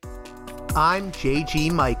I'm J.G.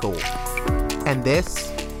 Michael, and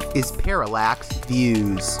this is Parallax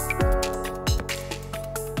Views.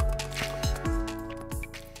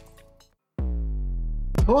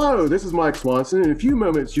 Hello, this is Mike Swanson. In a few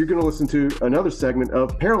moments, you're going to listen to another segment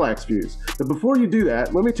of Parallax Views. But before you do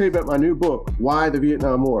that, let me tell you about my new book, Why the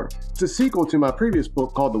Vietnam War. It's a sequel to my previous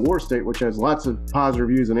book called The War State, which has lots of positive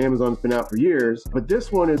reviews on Amazon. It's been out for years. But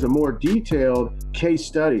this one is a more detailed case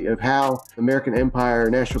study of how American empire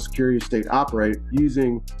and national security state operate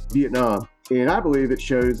using Vietnam. And I believe it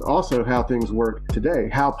shows also how things work today,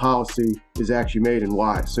 how policy is actually made and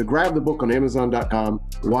why. So grab the book on Amazon.com,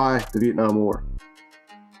 Why the Vietnam War.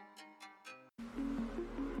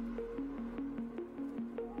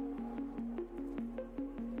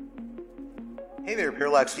 Hey there,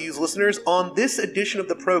 Parallax Views listeners. On this edition of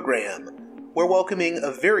the program, we're welcoming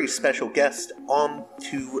a very special guest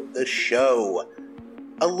onto the show.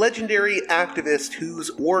 A legendary activist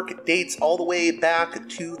whose work dates all the way back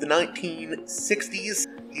to the 1960s.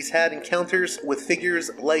 He's had encounters with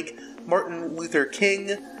figures like Martin Luther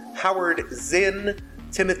King, Howard Zinn,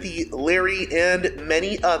 Timothy Leary, and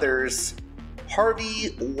many others.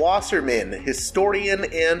 Harvey Wasserman, historian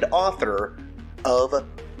and author of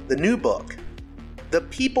the new book, The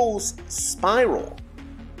People's Spiral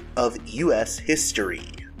of U.S. History.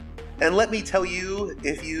 And let me tell you,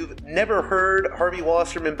 if you've never heard Harvey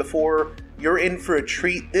Wasserman before, you're in for a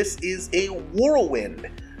treat. This is a whirlwind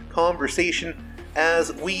conversation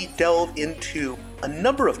as we delve into a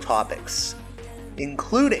number of topics,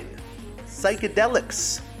 including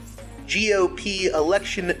psychedelics, GOP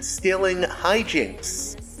election stealing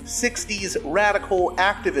hijinks, 60s radical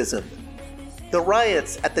activism, the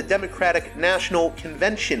riots at the Democratic National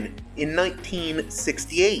Convention in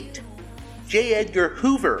 1968, J. Edgar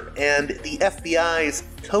Hoover and the FBI's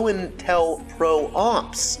COINTELPRO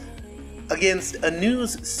ops against a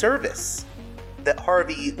news service that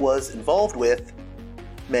Harvey was involved with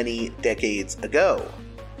many decades ago,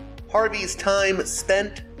 Harvey's time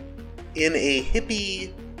spent in a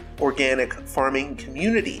hippie organic farming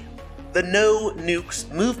community, the No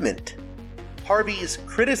Nukes movement, Harvey's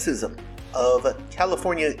criticism of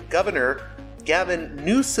California Governor Gavin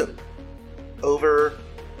Newsom over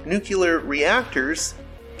nuclear reactors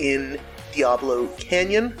in Diablo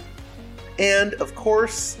Canyon, and of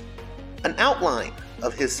course, an outline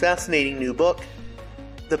of his fascinating new book,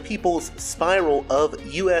 The People's Spiral of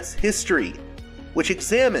U.S. History, which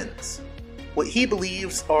examines what he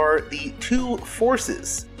believes are the two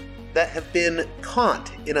forces that have been caught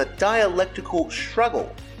in a dialectical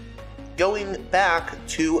struggle going back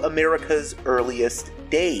to America's earliest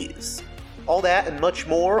days. All that and much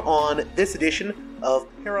more on this edition of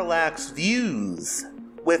Parallax Views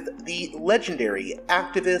with the legendary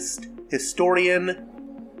activist, historian,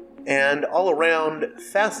 and all-around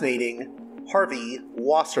fascinating Harvey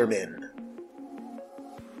Wasserman.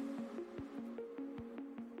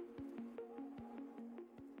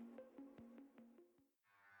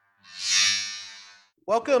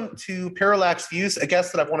 Welcome to Parallax Views, a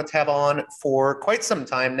guest that I've wanted to have on for quite some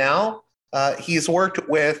time now. He's worked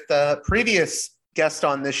with previous guest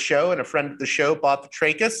on this show and a friend of the show, Bob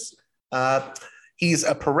Petrakis. He's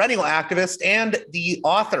a perennial activist and the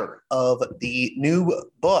author of the new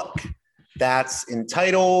book that's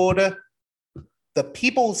entitled The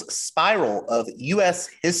People's Spiral of U.S.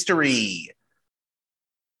 History.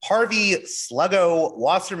 Harvey Sluggo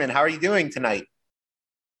Wasserman, how are you doing tonight?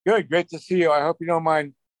 Good, great to see you. I hope you don't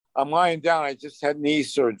mind. I'm lying down. I just had knee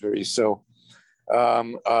surgery, so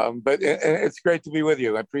but it's great to be with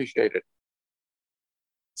you. I appreciate it.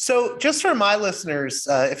 So just for my listeners,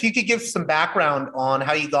 if you could give some background on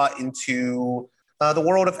how you got into the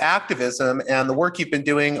world of activism and the work you've been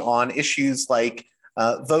doing on issues like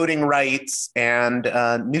voting rights and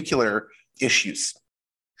nuclear issues.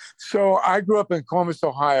 So I grew up in Columbus,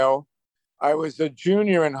 Ohio. I was a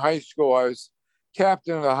junior in high school. I was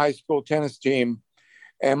captain of the high school tennis team,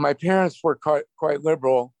 and my parents were quite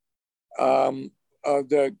liberal.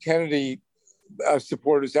 The Kennedy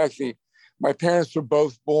supporters, actually, my parents were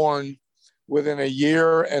both born within a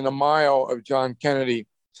year and a mile of John Kennedy.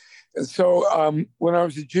 And so when I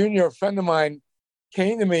was a junior, a friend of mine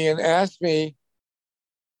came to me and asked me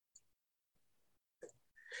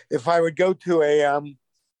if I would go to a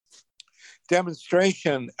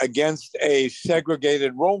demonstration against a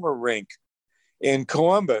segregated roller rink in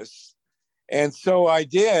Columbus. And so I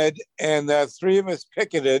did, and the three of us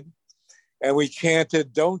picketed, and we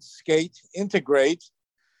chanted, "Don't skate, integrate,"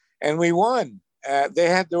 and we won.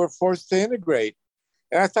 They were forced to integrate.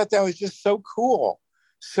 And I thought that was just so cool.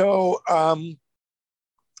 So, I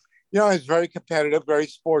was very competitive, very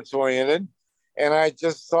sports oriented. And I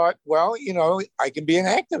just thought, well, I can be an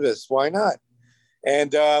activist. Why not?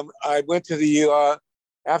 And I went to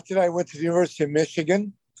after that, I went to the University of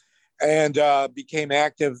Michigan and became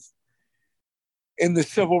active in the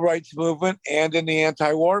civil rights movement and in the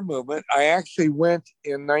anti-war movement. I actually went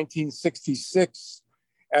in 1966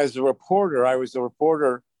 as a reporter. I was a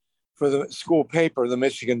reporter for the school paper, the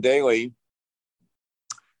Michigan Daily.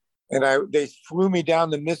 And they flew me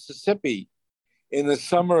down to Mississippi in the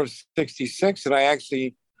summer of 66, and I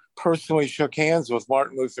actually personally shook hands with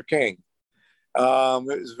Martin Luther King. It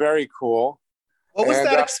was very cool. What was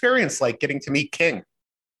that experience like, getting to meet King?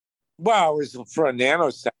 Well, it was for a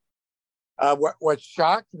nanosecond. What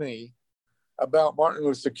shocked me about Martin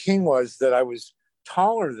Luther King was that I was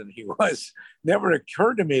taller than he was. Never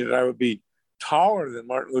occurred to me that I would be taller than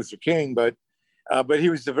Martin Luther King, but he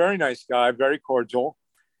was a very nice guy, very cordial.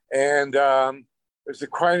 And it was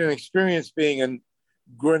quite an experience being in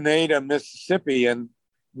Grenada, Mississippi in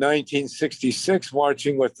 1966,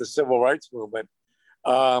 marching with the civil rights movement.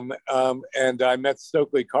 And I met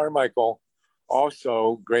Stokely Carmichael,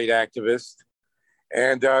 also great activist.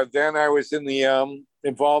 And then I was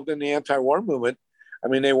involved in the anti-war movement. I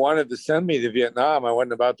mean, they wanted to send me to Vietnam. I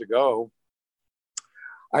wasn't about to go.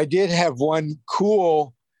 I did have one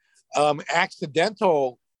cool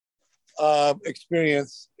accidental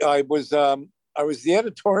experience. I was the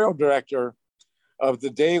editorial director of the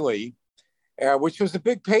Daily, which was a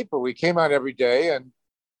big paper. We came out every day and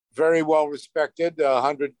very well respected,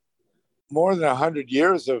 more than 100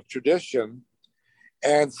 years of tradition.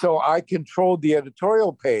 And so I controlled the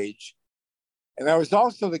editorial page. And I was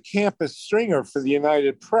also the campus stringer for the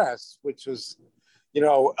United Press, which was,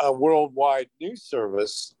 a worldwide news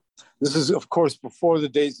service. This is, of course, before the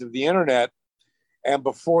days of the internet and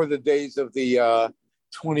before the days of the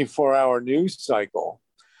 24-hour news cycle.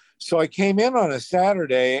 So I came in on a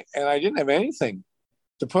Saturday and I didn't have anything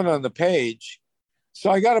to put on the page. So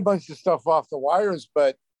I got a bunch of stuff off the wires,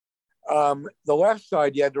 but the left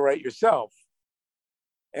side you had to write yourself.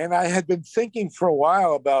 And I had been thinking for a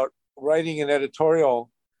while about writing an editorial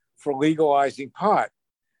for legalizing pot.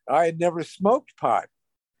 I had never smoked pot.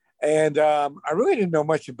 And I really didn't know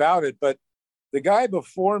much about it, but the guy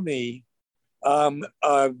before me,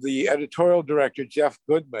 the editorial director, Jeff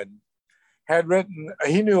Goodman,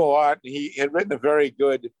 he knew a lot. He had written a very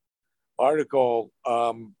good article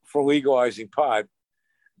for legalizing pot.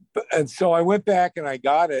 And so I went back and I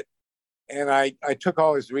got it. And I took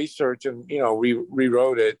all his research and,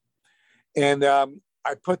 rewrote it. And I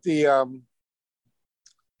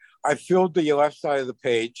filled the left side of the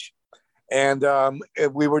page. And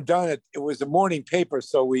we were done. It was a morning paper.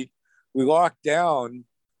 So we locked down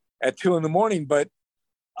at 2 a.m. But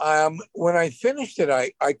when I finished it,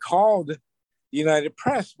 I called the United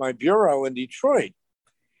Press, my bureau in Detroit.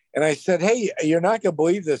 And I said, hey, you're not going to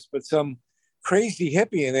believe this, but some crazy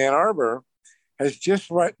hippie in Ann Arbor has just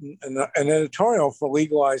written an editorial for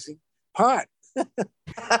legalizing pot.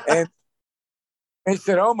 And he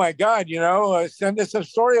said, oh my God, send us a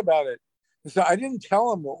story about it. And so I didn't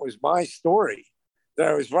tell him what was my story that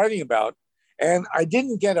I was writing about. And I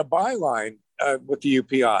didn't get a byline with the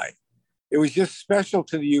UPI. It was just special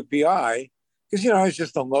to the UPI because, I was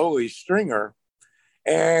just a lowly stringer.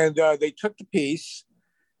 And they took the piece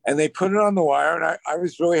and they put it on the wire. And I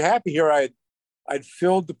was really happy here. I'd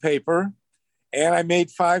filled the paper and I made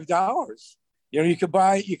 $5. You could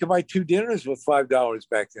buy 2 dinners with $5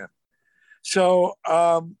 back then. So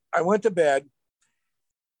I went to bed.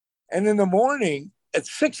 And in the morning, at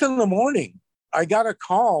 6 a.m, I got a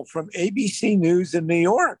call from ABC News in New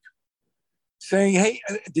York saying, hey,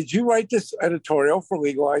 did you write this editorial for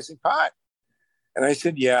legalizing pot? And I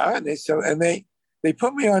said, yeah. And they said, and they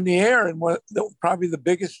put me on the air in probably the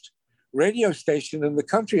biggest radio station in the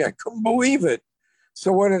country. I couldn't believe it.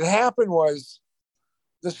 So what had happened was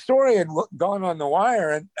the story had gone on the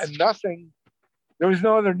wire and nothing, there was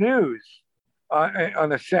no other news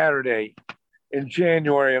on a Saturday in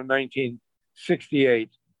January of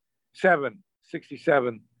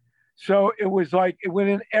 1967. So it was like it went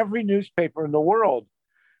in every newspaper in the world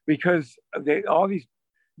because all these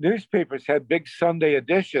newspapers had big Sunday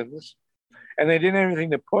editions and they didn't have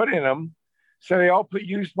anything to put in them. So they all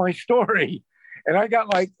used my story. And I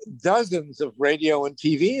got like dozens of radio and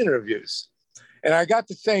TV interviews. And I got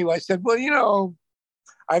to say, I said, well,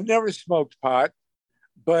 I've never smoked pot,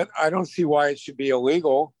 but I don't see why it should be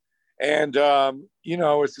illegal. And,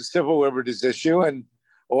 it's a civil liberties issue. And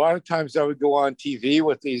a lot of times I would go on TV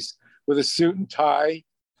with a suit and tie,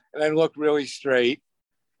 and I looked really straight.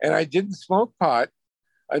 And I didn't smoke pot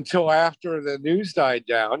until after the news died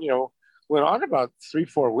down, went on about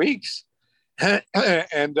 3-4 weeks. And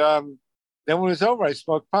then Then when it was over, I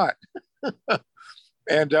smoked pot.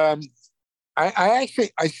 And I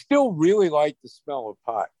still really like the smell of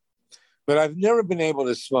pot, but I've never been able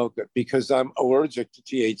to smoke it because I'm allergic to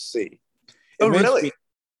THC. Oh, really?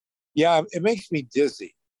 Yeah, it makes me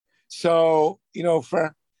dizzy. So,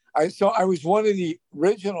 I was one of the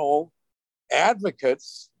original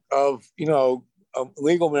advocates of,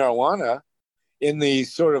 legal marijuana in the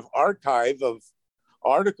sort of archive of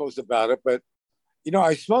articles about it. But,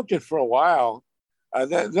 I smoked it for a while.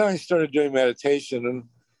 Then I started doing meditation, and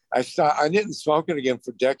I didn't smoke it again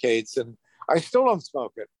for decades, and I still don't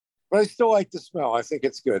smoke it, but I still like the smell. I think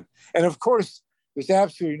it's good. And of course, there's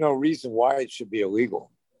absolutely no reason why it should be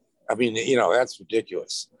illegal. I mean, that's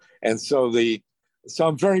ridiculous. And so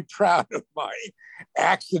I'm very proud of my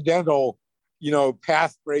accidental,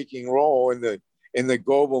 path-breaking role in the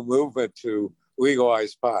global movement to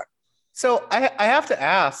legalize pot. So I have to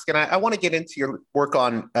ask, and I want to get into your work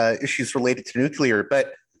on issues related to nuclear,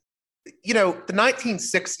 but the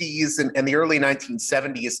 1960s and the early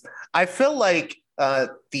 1970s, I feel like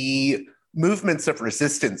the movements of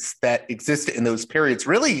resistance that existed in those periods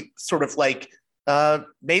really sort of like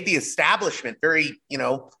made the establishment very,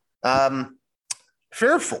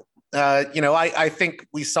 fearful. I think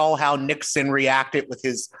we saw how Nixon reacted with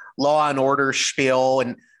his law and order spiel,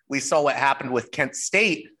 and we saw what happened with Kent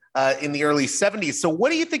State in the early 70s. So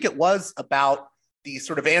what do you think it was about the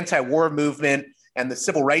sort of anti-war movement and the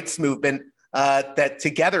civil rights movement that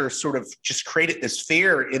together sort of just created this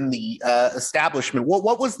fear in the establishment?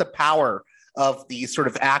 What was the power of the sort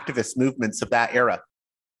of activist movements of that era?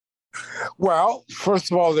 Well,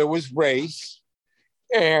 first of all, there was race,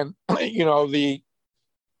 and the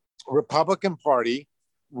Republican Party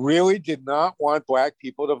really did not want Black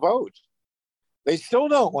people to vote. They still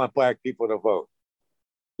don't want Black people to vote.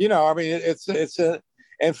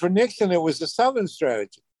 And for Nixon, it was a Southern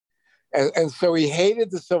strategy. And so he hated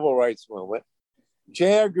the civil rights movement.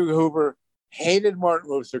 J. Edgar Hoover hated Martin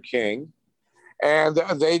Luther King. And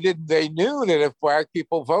they knew that if Black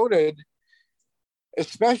people voted,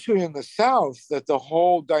 especially in the South, that the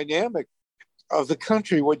whole dynamic of the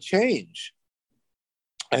country would change.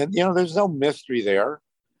 And, there's no mystery there.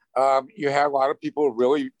 You have a lot of people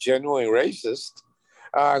really genuinely racist.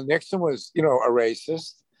 Nixon was, a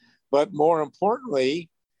racist. But more importantly,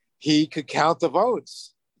 he could count the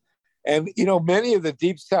votes. And, many of the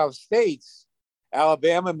Deep South states,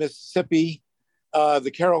 Alabama, Mississippi,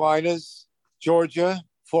 the Carolinas, Georgia,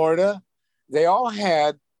 Florida, they all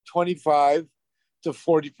had 25 to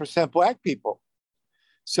 40% Black people.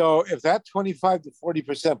 So if that 25 to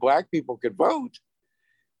 40% Black people could vote,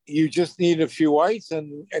 you just need a few whites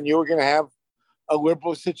and you were going to have a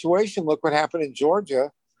liberal situation. Look what happened in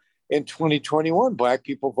Georgia in 2021. Black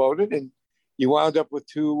people voted and you wound up with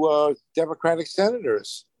two Democratic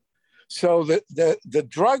senators. So the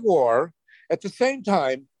drug war at the same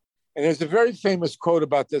time, and there's a very famous quote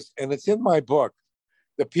about this, and it's in my book,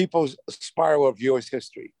 The People's Spiral of U.S.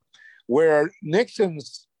 History, where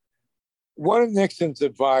one of Nixon's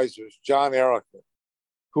advisors, John Ehrlichman,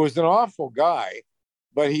 who was an awful guy,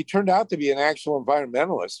 but he turned out to be an actual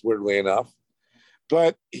environmentalist, weirdly enough.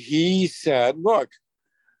 But he said, look,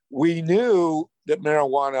 we knew that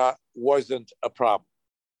marijuana wasn't a problem.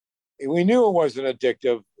 We knew it wasn't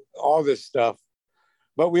addictive, all this stuff.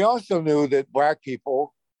 But we also knew that Black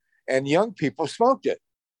people and young people smoked it.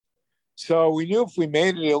 So we knew if we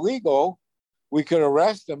made it illegal, we could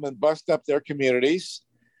arrest them and bust up their communities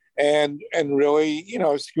and really,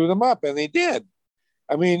 screw them up. And they did.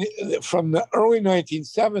 I mean, from the early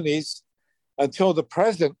 1970s until the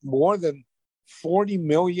present, more than 40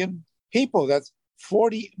 million people, that's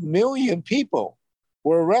 40 million people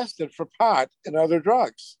were arrested for pot and other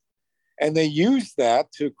drugs. And they used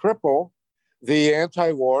that to cripple the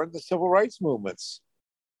anti-war and the civil rights movements.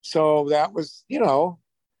 So that was, that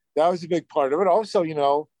was a big part of it. Also,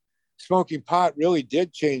 smoking pot really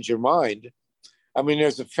did change your mind. I mean,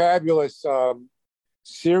 there's a fabulous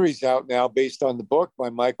series out now based on the book by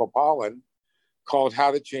Michael Pollan called How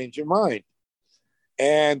to Change Your Mind.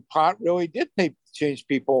 And pot really did change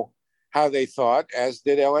people how they thought, as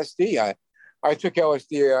did LSD. I took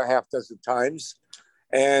LSD a half dozen times,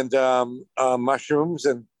 and mushrooms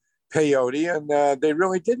and peyote, and they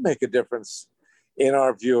really did make a difference in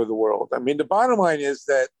our view of the world. I mean, the bottom line is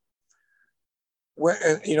that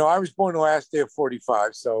I was born the last day of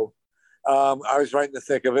 45, so I was right in the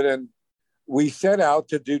thick of it, and we set out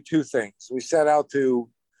to do two things. We set out to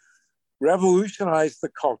revolutionize the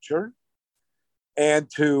culture and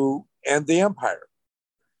to end the empire.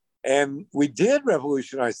 And we did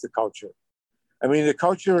revolutionize the culture. I mean, the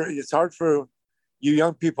culture, it's hard for you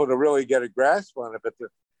young people to really get a grasp on it, but the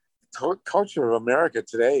culture of America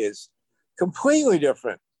today is completely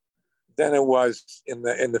different than it was in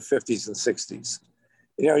the 50s and 60s.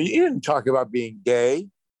 You know, you didn't talk about being gay.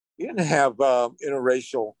 You didn't have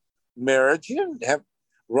interracial marriage. You didn't have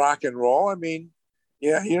rock and roll. I mean,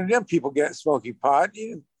 yeah, you didn't have people smoking pot. You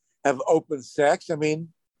didn't have open sex. I mean,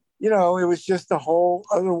 you know, it was just a whole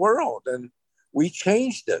other world, and we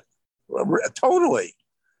changed it totally.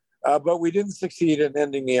 But we didn't succeed in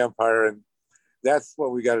ending the empire, and that's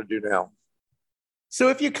what we got to do now. So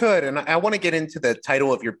if you could, and I want to get into the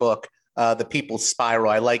title of your book, The People's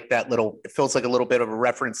Spiral. I like that it feels like a little bit of a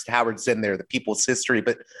reference to Howard Zinn there, The People's History.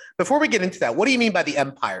 But before we get into that, what do you mean by the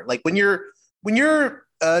empire? Like when you're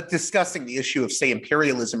discussing the issue of, say,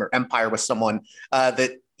 imperialism or empire with someone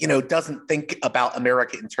that, you know, doesn't think about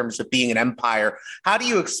America in terms of being an empire, how do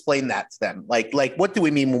you explain that to them? Like what do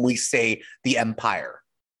we mean when we say the empire?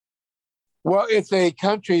 Well, it's a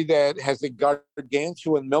country that has a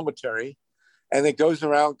gargantuan military, and it goes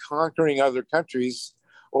around conquering other countries,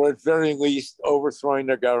 or at very least overthrowing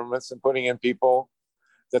their governments and putting in people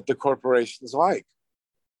that the corporations like.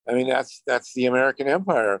 I mean, that's the American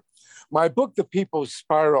empire. My book, The People's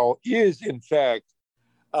Spiral, is in fact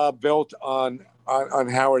built on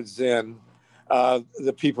Howard Zinn,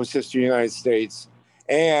 The People's History of the United States,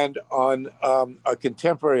 and on a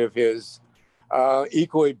contemporary of his,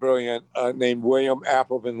 equally brilliant, named William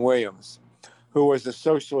Appleman Williams, who was a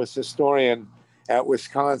socialist historian at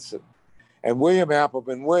Wisconsin. And William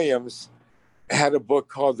Appleman Williams had a book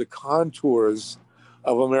called The Contours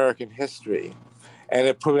of American History. And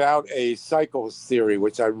it put out a cycles theory,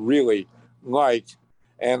 which I really liked.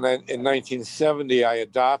 And then in 1970, I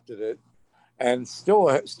adopted it and still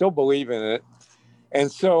believe in it.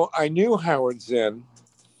 And so I knew Howard Zinn.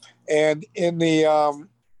 And in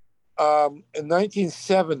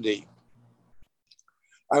 1970,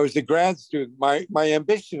 I was a grad student. My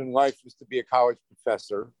ambition in life was to be a college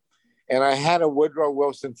professor. And I had a Woodrow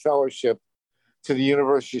Wilson Fellowship to the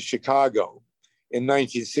University of Chicago in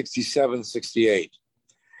 1967, 68.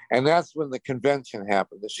 And that's when the convention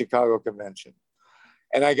happened, the Chicago Convention.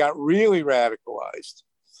 And I got really radicalized.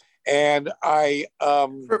 And I...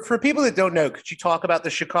 For people that don't know, could you talk about the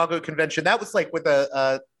Chicago Convention? That was like with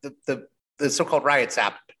the so-called riots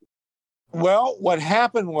happened. Well, what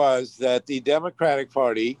happened was that the Democratic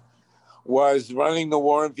Party was running the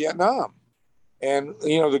war in Vietnam. And,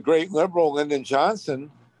 you know, the great liberal Lyndon Johnson,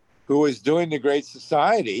 who was doing the Great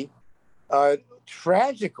Society,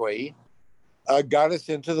 tragically got us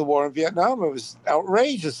into the war in Vietnam. It was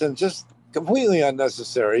outrageous and just completely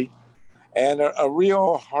unnecessary and a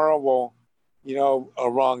real horrible, you know, a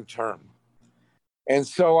wrong turn. And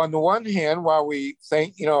so on the one hand, while we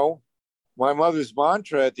think, you know, my mother's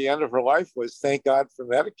mantra at the end of her life was thank God for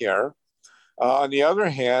Medicare. On the other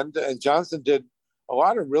hand, Johnson did a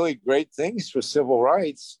lot of really great things for civil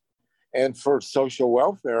rights and for social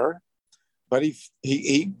welfare, but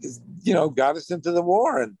he you know, got us into the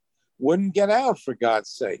war and wouldn't get out, for God's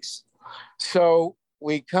sakes. So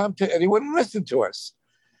we come to, and he wouldn't listen to us.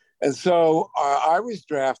 And so I was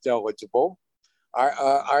draft eligible.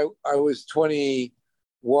 I was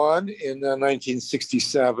 21 in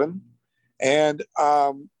 1967. And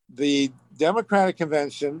the Democratic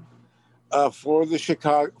Convention for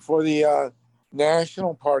the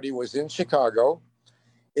National Party was in Chicago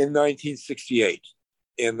in 1968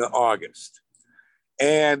 in August.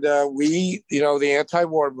 And we, you know, the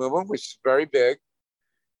anti-war movement, which is very big,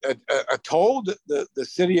 told the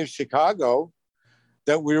city of Chicago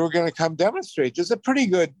that we were going to come demonstrate. There's a pretty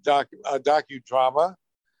good docudrama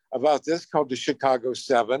about this called The Chicago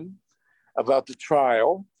 7, about the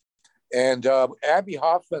trial. And Abbie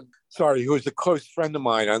Hoffman, who was a close friend of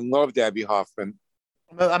mine. I loved Abbie Hoffman.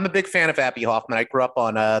 I'm a big fan of Abbie Hoffman. I grew up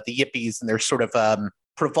on the Yippies and their sort of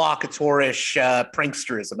provocatorish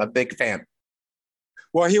pranksterism. I'm a big fan.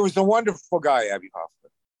 Well, he was a wonderful guy, Abbie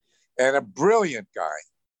Hoffman, and a brilliant guy,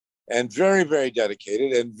 and very, very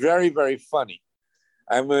dedicated and very, very funny.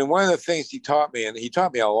 I mean, one of the things he taught me, and he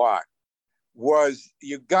taught me a lot, was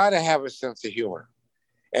you got to have a sense of humor,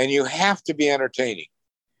 and you have to be entertaining.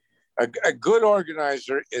 A good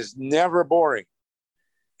organizer is never boring,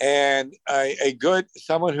 and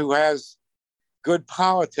someone who has good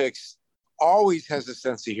politics always has a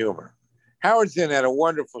sense of humor. Howard Zinn had a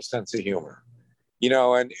wonderful sense of humor, you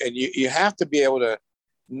know, and you have to be able to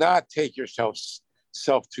not take yourself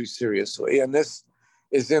too seriously. And this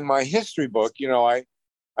is in my history book. You know, I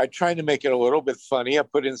tried to make it a little bit funny. I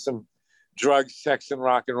put in some drugs, sex, and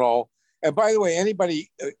rock and roll. And by the way,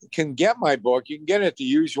 anybody can get my book. You can get it at the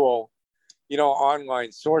usual, you know,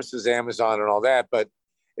 online sources, Amazon and all that. But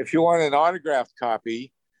if you want an autographed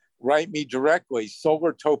copy, write me directly,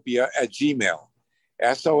 solartopia@gmail,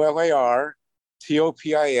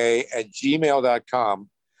 SOLARTOPIA@gmail.com.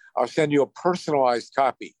 I'll send you a personalized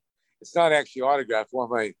copy. It's not actually autographed. Well,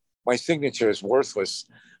 my signature is worthless,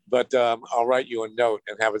 but I'll write you a note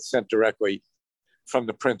and have it sent directly from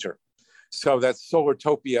the printer. So that's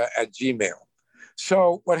solartopia@gmail.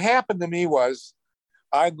 So what happened to me was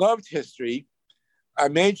I loved history. I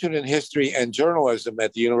majored in history and journalism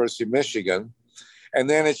at the University of Michigan. And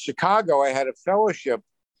then at Chicago, I had a fellowship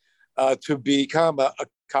to become a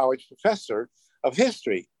college professor of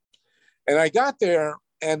history. And I got there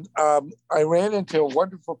and I ran into a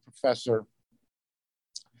wonderful professor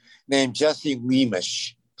named Jesse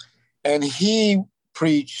Leamish. And he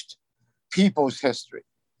preached people's history.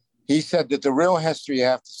 He said that the real history you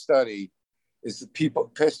have to study is the people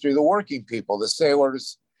history of the working people, the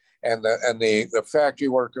sailors and the factory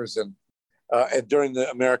workers and during the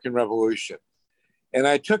American Revolution. And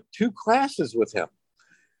I took 2 classes with him.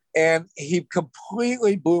 And he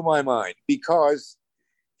completely blew my mind because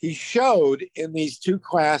he showed in these 2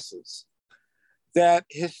 classes that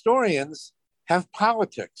historians have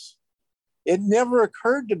politics. It never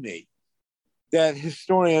occurred to me that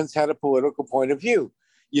historians had a political point of view.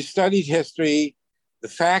 You studied history, the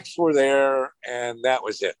facts were there, and that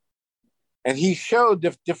was it. And he showed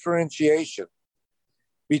the differentiation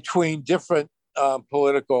between different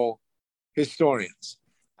political historians.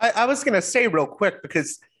 I was going to say real quick,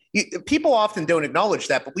 because people often don't acknowledge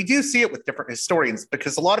that, but we do see it with different historians,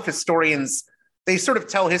 because a lot of historians, they sort of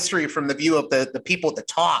tell history from the view of the people at the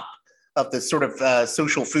top of the sort of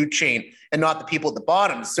social food chain and not the people at the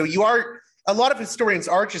bottom. So a lot of historians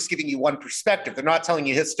are just giving you one perspective. They're not telling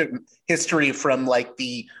you history from like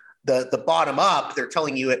the bottom up. They're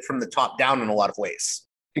telling you it from the top down in a lot of ways.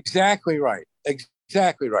 Exactly right.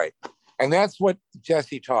 Exactly right. And that's what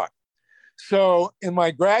Jesse taught. So in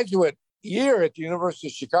my graduate year at the University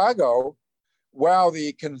of Chicago, while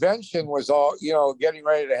the convention was all, getting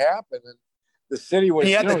ready to happen, and the city was...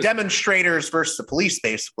 And you had the demonstrators versus the police,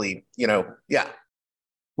 basically, yeah.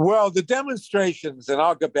 Well, the demonstrations, and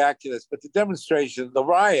I'll get back to this, but the demonstration, the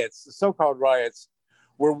riots, the so-called riots,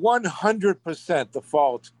 were 100% the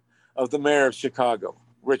fault of the mayor of Chicago,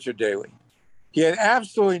 Richard Daley. He had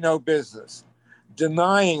absolutely no business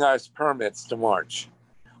denying us permits to march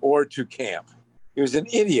or to camp. He was an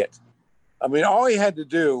idiot. I mean, all he had to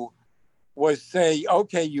do was say,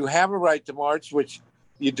 okay, you have a right to march, which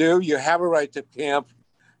you do. You have a right to camp.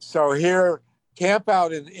 So here, camp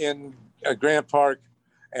out in Grant Park,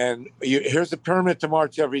 and here's a permit to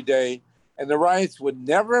march every day. And the riots would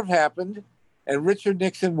never have happened, and Richard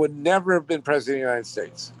Nixon would never have been president of the United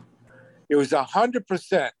States. It was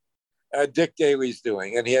 100% Dick Daley's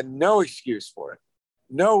doing, and he had no excuse for it.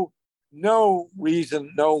 No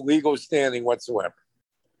reason, no legal standing whatsoever.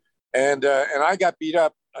 And I got beat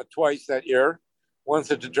up twice that year, once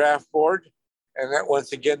at the draft board, and that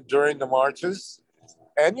once again during the marches.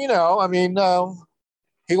 And, he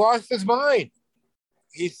lost his mind.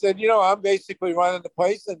 He said, I'm basically running the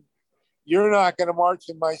place and you're not going to march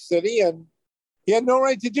in my city. And he had no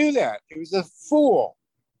right to do that. He was a fool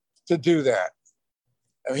to do that.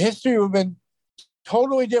 History would have been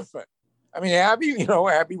totally different.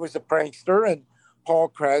 Abby was a prankster, and Paul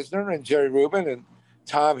Krasner and Jerry Rubin and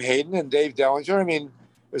Tom Hayden and Dave Dellinger. It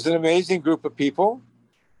was an amazing group of people,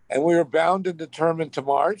 and we were bound and determined to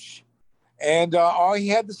march. And all he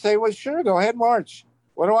had to say was, sure, go ahead, march.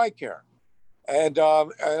 What do I care? And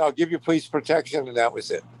I'll give you police protection, and that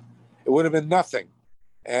was it. It would have been nothing.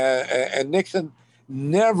 And Nixon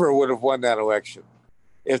never would have won that election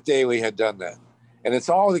if Daley had done that. And it's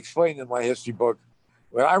all explained in my history book.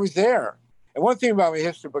 But I was there. And one thing about my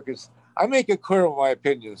history book is I make it clear what my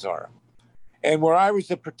opinions are. And where I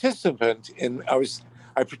was a participant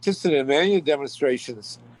I participated in many of the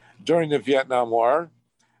demonstrations during the Vietnam War,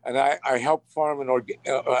 and I helped form an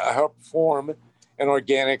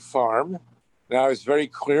organic farm. And I was very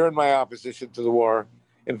clear in my opposition to the war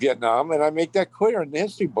in Vietnam, and I make that clear in the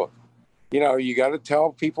history book. You got to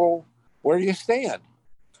tell people where you stand.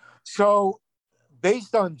 So,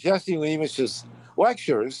 based on Jesse Leamish's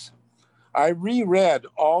lectures, I reread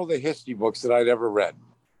all the history books that I'd ever read,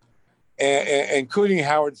 including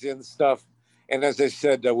Howard Zinn's stuff, and as I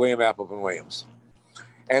said, William Appleton Williams.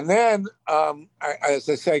 And then, as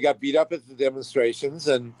I say, I got beat up at the demonstrations,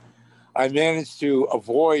 and I managed to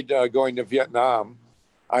avoid going to Vietnam.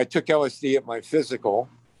 I took LSD at my physical,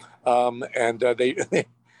 and they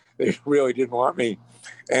really didn't want me.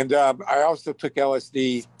 And I also took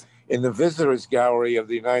LSD in the visitors gallery of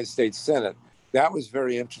the United States Senate. That was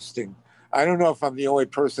very interesting. I don't know if I'm the only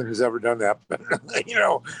person who's ever done that, but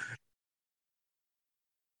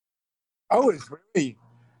Oh, it's really,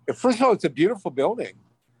 first of all, it's a beautiful building.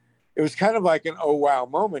 It was kind of like an oh wow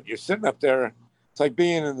moment. You're sitting up there. It's like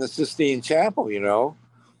being in the Sistine Chapel, you know.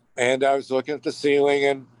 And I was looking at the ceiling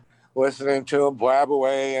and listening to him blab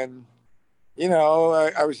away. And, you know,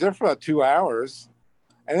 I was there for about 2 hours.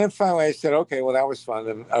 And then finally I said, okay, well, that was fun.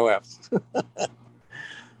 And I left.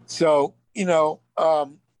 So, you know,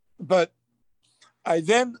 but I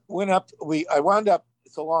then went up, I wound up,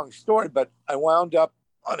 it's a long story, but I wound up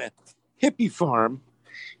on a hippie farm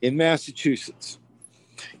in Massachusetts.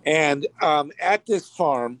 And at this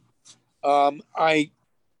farm, I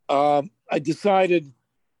decided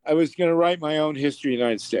I was going to write my own history of the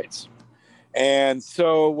United States. And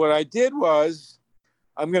so what I did was,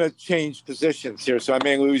 I'm going to change positions here, so I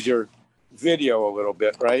may lose your video a little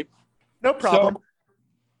bit, right? No problem.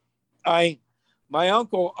 So my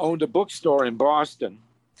uncle owned a bookstore in Boston,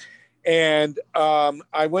 and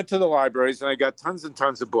I went to the libraries and I got tons and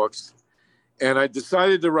tons of books, and I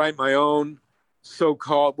decided to write my own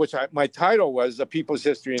so-called, my title was A People's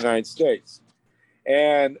History of the United States.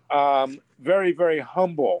 And very, very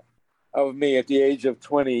humble of me at the age of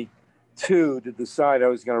 22 to decide I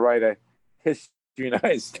was going to write a history of the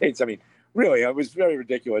United States. I mean, really, it was very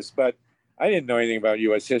ridiculous, but I didn't know anything about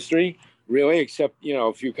U.S. history, really, except, you know,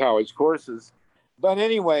 a few college courses. But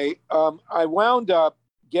anyway, I wound up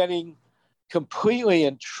getting completely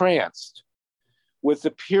entranced with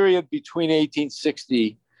the period between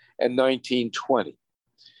 1860 and 1920.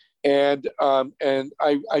 And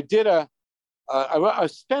I did I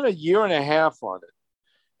spent a year and a half on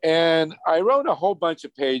it. And I wrote a whole bunch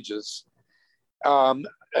of pages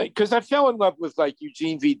because I fell in love with like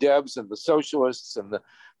Eugene V. Debs and the socialists and the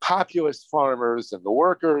populist farmers and the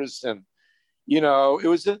workers. And, you know,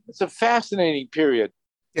 it's a fascinating period.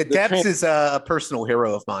 Yeah, Debs is a personal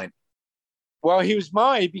hero of mine. Well,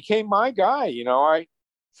 he became my guy. You know,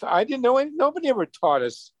 I didn't know nobody ever taught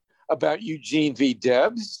us about Eugene V.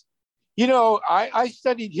 Debs. You know, I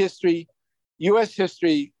studied history, U.S.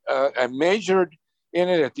 history. I majored in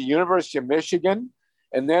it at the University of Michigan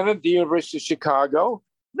and then at the University of Chicago.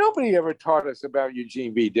 Nobody ever taught us about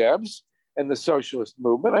Eugene V. Debs and the socialist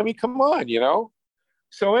movement. I mean, come on, you know.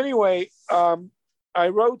 So anyway, I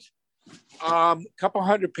wrote a couple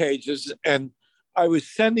hundred pages, and I was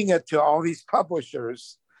sending it to all these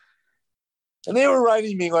publishers. And they were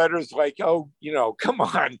writing me letters like, oh, you know, come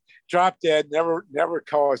on, drop dead, never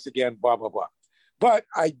call us again, blah, blah, blah. But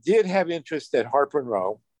I did have interest at Harper and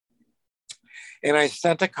Row. And I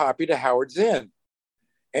sent a copy to Howard Zinn.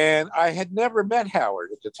 And I had never met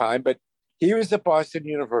Howard at the time, but he was at Boston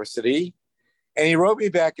University. And he wrote me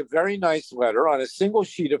back a very nice letter on a single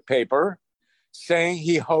sheet of paper saying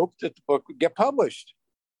he hoped that the book would get published.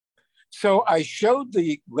 So I showed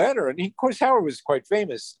the letter, and of course, Howard was quite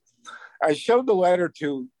famous. I showed the letter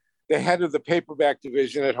to the head of the paperback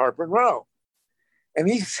division at Harper and Row. And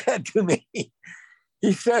he said to me,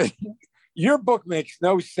 he said, your book makes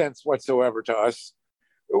no sense whatsoever to us.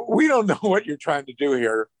 We don't know what you're trying to do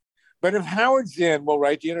here. But if Howard Zinn will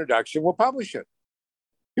write the introduction, we'll publish it.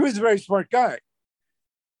 He was a very smart guy.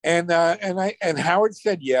 And Howard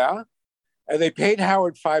said, yeah. And they paid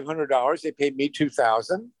Howard $500. They paid me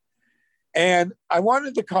 $2,000. And I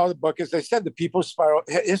wanted to call the book, as I said, The People's Spiral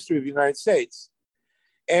History of the United States.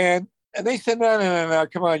 And they said, no,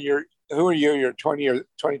 come on, who are you? You're 20 or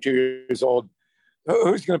 22 years old.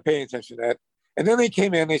 Who's going to pay attention to that? And then they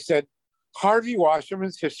came in, they said, Harvey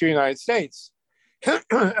Wasserman's History of the United States.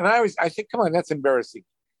 And I said, come on, that's embarrassing.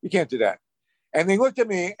 You can't do that. And they looked at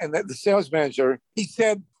me, and the sales manager, he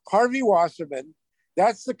said, Harvey Wasserman,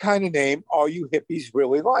 that's the kind of name all you hippies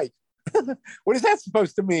really like. What is that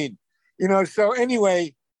supposed to mean? You know, so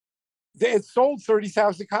anyway, it sold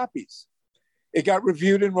 30,000 copies. It got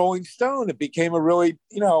reviewed in Rolling Stone. It became a really,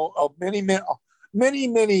 you know,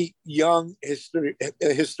 many young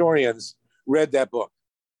historians read that book.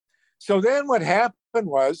 So then what happened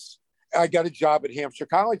was I got a job at Hampshire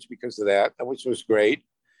College because of that, which was great.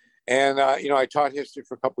 And, you know, I taught history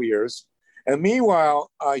for a couple of years. And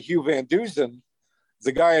meanwhile, Hugh Van Dusen,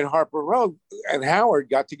 the guy at Harper Row, and Howard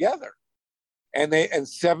got together. And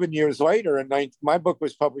 7 years later, my book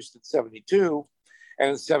was published in 72.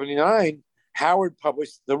 And in 79, Howard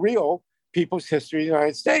published the real People's History of the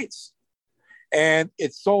United States. And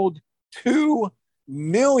it sold 2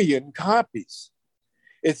 million copies.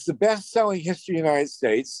 It's the best-selling history of the United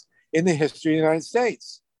States in the history of the United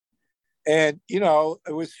States. And, you know,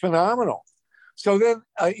 it was phenomenal. So then,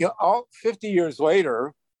 you know, all 50 years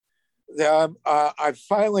later, I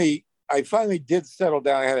finally did settle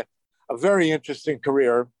down. I had a very interesting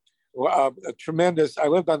career, a tremendous. I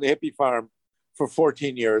lived on the hippie farm for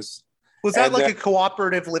 14 years, Was that And like a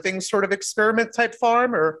cooperative living sort of experiment type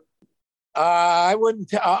farm, or? I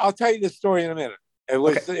wouldn't. I'll tell you the story in a minute. It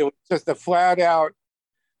was just a flat out,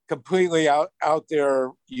 completely out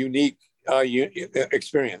there, unique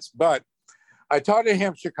experience. But I taught at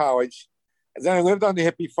Hampshire College, and then I lived on the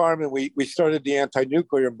hippie farm, and we started the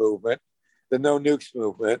anti-nuclear movement, the no nukes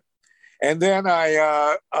movement. And then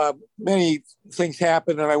many things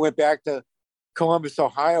happened, and I went back to Columbus,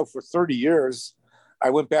 Ohio for 30 years. I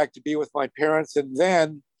went back to be with my parents, and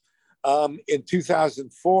then in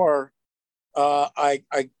 2004, my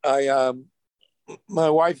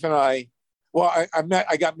wife and I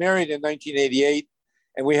got married in 1988,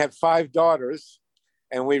 and we had 5 daughters,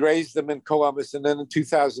 and we raised them in Columbus. And then in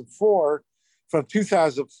 2004, from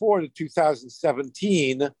 2004 to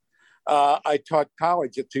 2017, I taught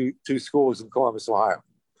college at two schools in Columbus, Ohio.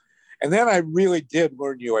 And then I really did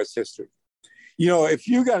learn U.S. history. You know, if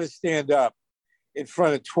you got to stand up in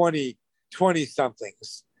front of 20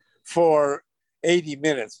 somethings for 80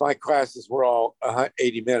 minutes, my classes were all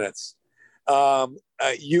 80 minutes.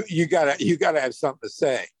 You gotta have something to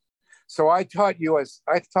say. So I taught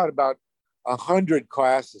about 100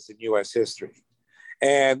 classes in U.S. history,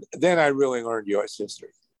 and then I really learned U.S. history.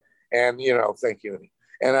 And thank you.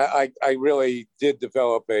 And I really did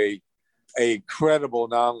develop a credible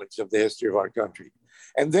knowledge of the history of our country.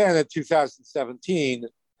 And then in 2017,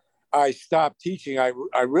 I stopped teaching. I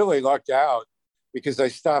really lucked out because I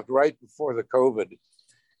stopped right before the COVID.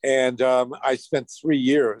 And I spent 3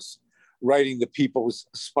 years writing the People's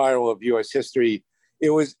Spiral of U.S. History. It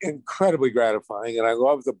was incredibly gratifying, and I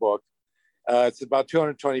love the book. It's about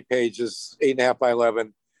 220 pages, 8.5 by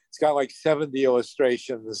 11. It's got like 70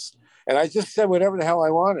 illustrations, and I just said whatever the hell I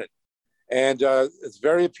wanted. And it's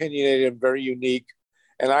very opinionated and very unique.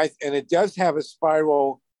 And it does have a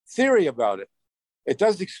spiral theory about it. It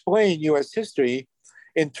does explain U.S. history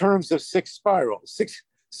in terms of 6 spirals, 6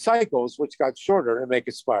 cycles, which got shorter and make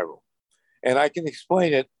a spiral. And I can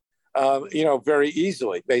explain it, very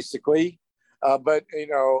easily, basically. But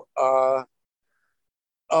I'll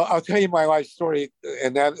tell you my life story,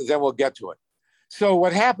 and then we'll get to it. So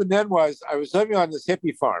what happened then was I was living on this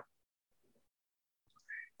hippie farm,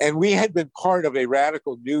 and we had been part of a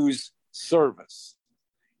radical news service.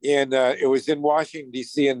 It was in Washington,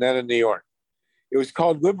 D.C., and then in New York. It was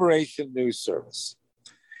called Liberation News Service.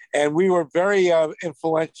 And we were very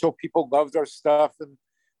influential. People loved our stuff, and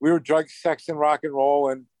we were drugs, sex, and rock and roll.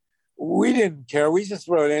 And we didn't care. We just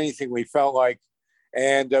wrote anything we felt like.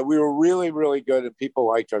 And we were really, really good, and people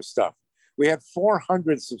liked our stuff. We had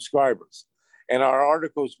 400 subscribers, and our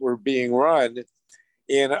articles were being run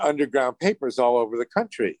in underground papers all over the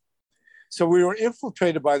country. So we were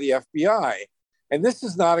infiltrated by the FBI. And this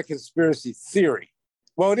is not a conspiracy theory.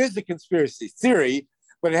 Well, it is a conspiracy theory,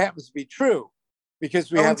 but it happens to be true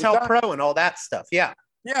because we have COINTELPRO and all that stuff. Yeah.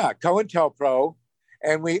 Yeah, COINTELPRO.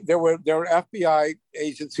 And there were FBI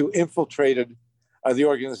agents who infiltrated the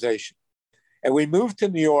organization. And we moved to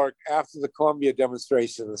New York after the Columbia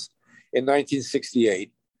demonstrations in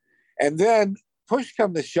 1968. And then push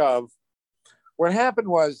come to shove, what happened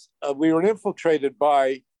was we were infiltrated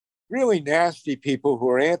by really nasty people who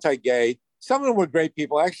were anti-gay. Some of them were great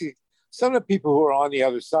people. Actually, some of the people who were on the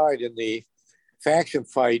other side in the faction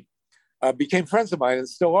fight became friends of mine and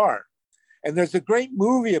still are. And there's a great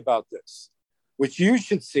movie about this, which you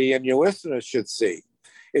should see and your listeners should see.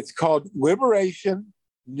 It's called Liberation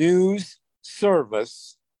News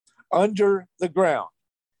Service Under the Ground.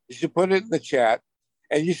 You should put it in the chat,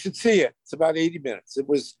 and you should see it. It's about 80 minutes. It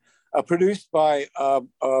was produced by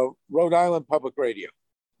Rhode Island Public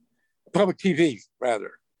Public TV,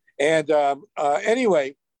 rather. And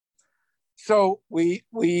anyway, so we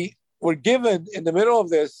were given, in the middle of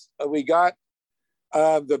this, we got,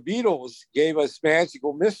 the Beatles gave us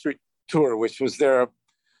Magical Mystery Tour, which was their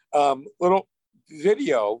little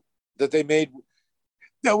video that they made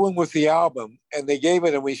that went with the album. And they gave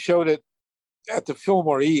it, and we showed it at the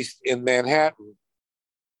Fillmore East in Manhattan.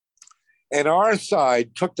 And our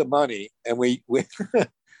side took the money, and we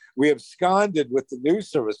absconded with the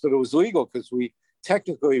news service, but it was legal because we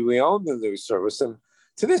owned the news service. And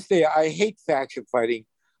to this day, I hate faction fighting.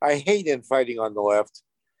 I hate infighting on the left.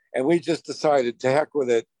 And we just decided to heck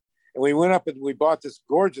with it. And we went up and we bought this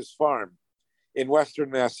gorgeous farm in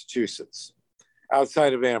Western Massachusetts,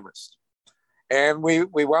 outside of Amherst. And we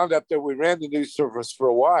wound up there. We ran the news service for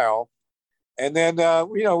a while. And then,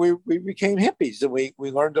 we became hippies, and we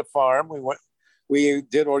learned to farm. One of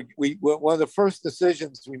the first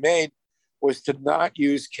decisions we made was to not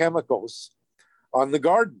use chemicals on the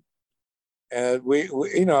garden. And we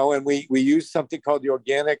used something called the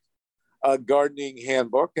Organic Gardening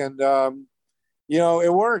Handbook. And,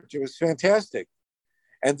 It worked. It was fantastic.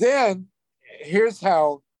 And then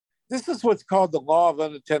this is what's called the law of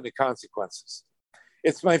unintended consequences.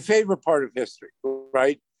 It's my favorite part of history,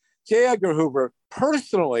 right? J. Edgar Hoover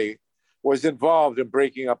personally was involved in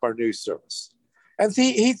breaking up our news service. And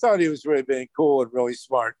he thought he was really being cool and really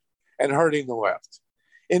smart and hurting the left.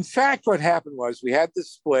 In fact, what happened was we had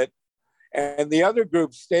this split, and the other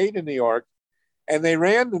group stayed in New York, and they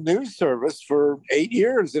ran the news service for 8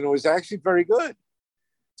 years, and it was actually very good.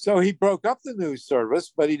 So he broke up the news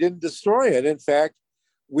service, but he didn't destroy it. In fact,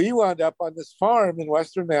 we wound up on this farm in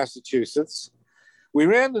Western Massachusetts. We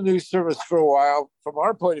ran the news service for a while from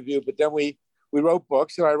our point of view, but then we wrote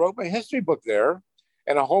books, and I wrote my history book there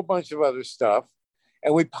and a whole bunch of other stuff.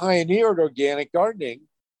 And we pioneered organic gardening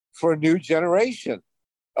for a new generation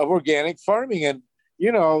of organic farming. And,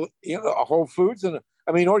 Whole Foods. And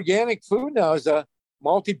organic food now is a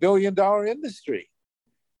multi-billion-dollar industry.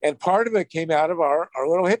 And part of it came out of our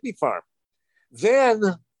little hippie farm. Then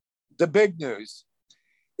the big news.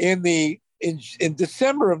 In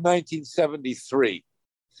December of 1973,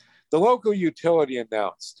 the local utility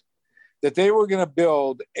announced that they were going to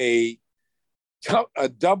build a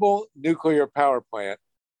double nuclear power plant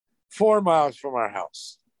 4 miles from our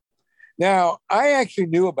house. Now, I actually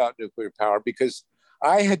knew about nuclear power because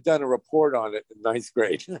I had done a report on it in 9th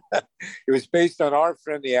grade. It was based on Our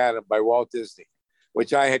Friend the Atom by Walt Disney,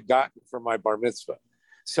 which I had gotten for my bar mitzvah.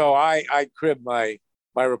 So I cribbed my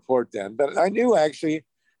report then, but I knew actually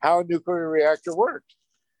how a nuclear reactor worked.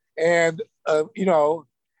 And, and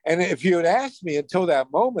if you had asked me until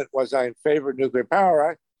that moment, was I in favor of nuclear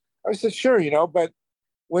power? I said, sure, but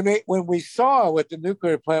when we saw what the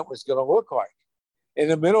nuclear plant was going to look like in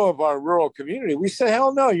the middle of our rural community, we said,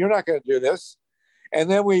 hell no, you're not going to do this. And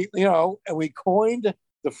then we coined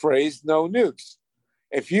the phrase no nukes.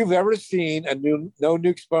 If you've ever seen a no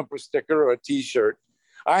nukes bumper sticker or a t-shirt,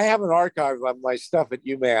 I have an archive of my stuff at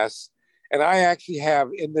UMass, and I actually have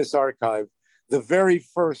in this archive the very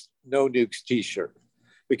first no nukes t-shirt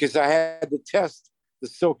because I had to test the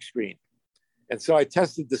silk screen. And so I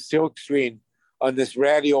tested the silk screen on this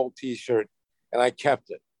ratty old t-shirt, and I kept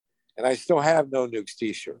it. And I still have no nukes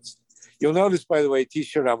t-shirts. You'll notice, by the way,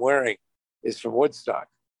 t-shirt I'm wearing is from Woodstock.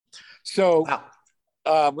 So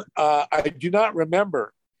I do not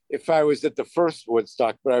remember if I was at the first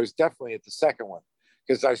Woodstock, but I was definitely at the second one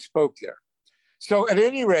because I spoke there. So at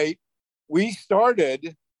any rate, there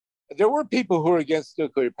were people who were against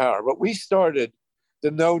nuclear power, but we started the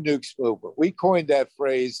no nukes movement. We coined that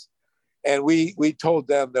phrase, and we told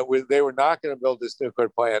them that they were not going to build this nuclear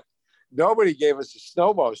plant. Nobody gave us a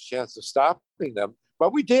snowball's chance of stopping them,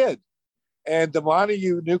 but we did. And the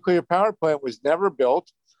Montague nuclear power plant was never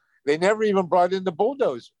built. They never even brought in the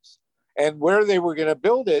bulldozers. And where they were going to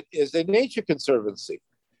build it is a nature conservancy,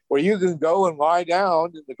 where you can go and lie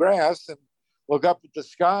down in the grass and look up at the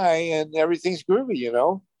sky and everything's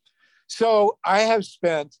groovy, So I have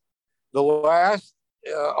spent the last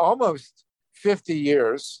almost 50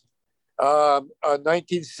 years,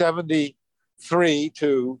 1973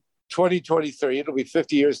 to 2023, it'll be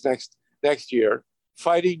 50 years next year,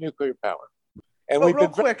 fighting nuclear power. And real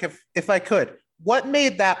quick, if I could, what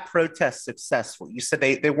made that protest successful? You said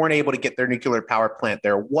they weren't able to get their nuclear power plant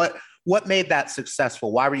there. What made that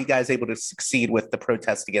successful? Why were you guys able to succeed with the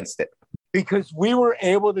protest against it? Because we were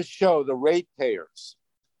able to show the ratepayers,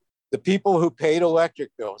 the people who paid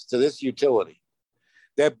electric bills to this utility,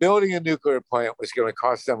 that building a nuclear plant was going to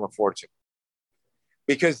cost them a fortune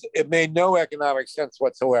because it made no economic sense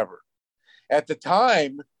whatsoever. At the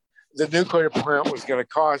time, the nuclear plant was going to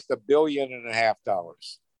cost $1.5 billion.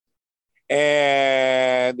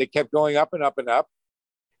 And they kept going up and up and up.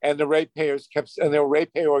 And the ratepayers and there were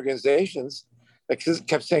ratepayer organizations that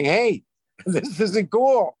kept saying, hey, this isn't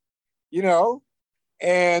cool,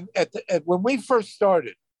 And when we first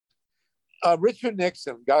started, Richard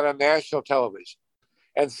Nixon got on national television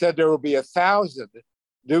and said there will be 1,000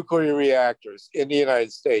 nuclear reactors in the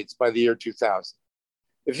United States by the year 2000.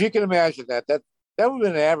 If you can imagine that would have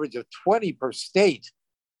been an average of 20 per state.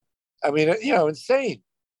 I mean, insane.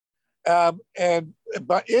 But in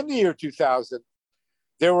the year 2000,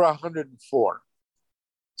 there were 104.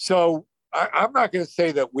 So I'm not going to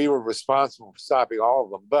say that we were responsible for stopping all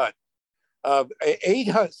of them, but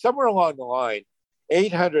 800, somewhere along the line,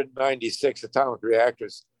 896 atomic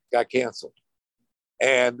reactors got canceled.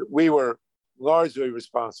 And we were largely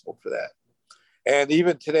responsible for that. And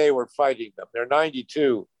even today, we're fighting them. There are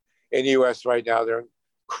 92 in the US right now. They're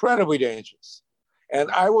incredibly dangerous. And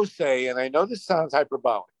I will say, and I know this sounds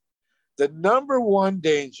hyperbolic, the number one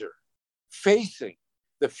danger facing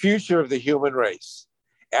the future of the human race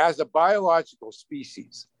as a biological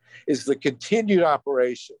species is the continued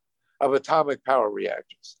operation of atomic power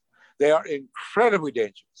reactors. They are incredibly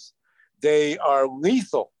dangerous. They are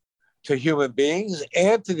lethal to human beings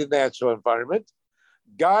and to the natural environment.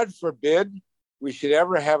 God forbid we should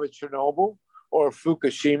ever have a Chernobyl or a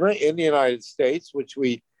Fukushima in the United States, which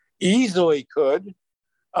we easily could.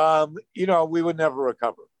 We would never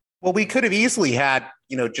recover. Well, we could have easily had,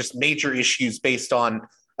 just major issues based on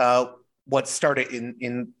what started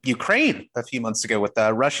in Ukraine a few months ago with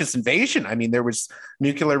Russia's invasion. I mean, there was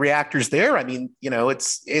nuclear reactors there. I mean,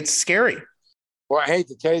 it's scary. Well, I hate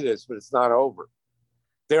to tell you this, but it's not over.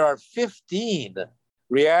 There are 15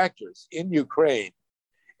 reactors in Ukraine,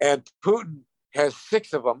 and Putin has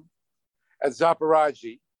 6 of them at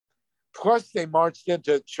Zaporozhye. Plus, they marched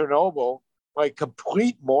into Chernobyl like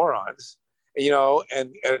complete morons,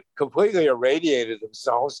 and completely irradiated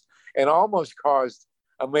themselves and almost caused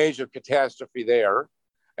a major catastrophe there.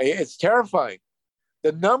 It's terrifying.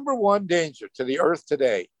 The number one danger to the Earth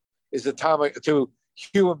today is to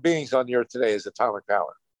human beings on the Earth today is atomic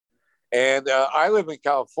power. And I live in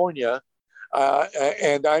California,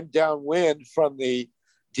 and I'm downwind from the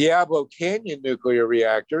Diablo Canyon nuclear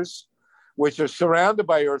reactors, which are surrounded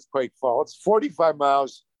by earthquake faults, 45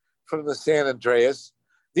 miles from the San Andreas.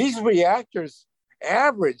 These reactors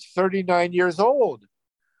average 39 years old.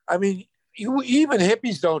 I mean, even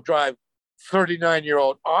hippies don't drive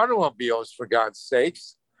 39-year-old automobiles, for God's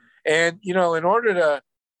sakes. And, in order to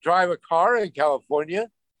drive a car in California,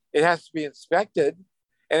 it has to be inspected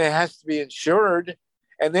and it has to be insured.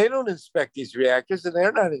 And they don't inspect these reactors and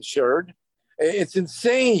they're not insured. It's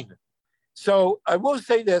insane. So I will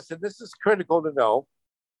say this, and this is critical to know.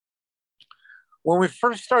 When we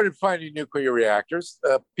first started finding nuclear reactors,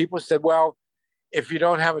 people said, well, if you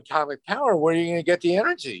don't have atomic power, where are you going to get the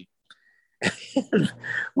energy?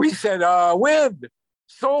 We said, wind,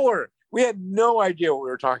 solar. We had no idea what we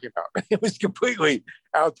were talking about. It was completely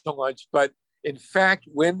out to lunch. But in fact,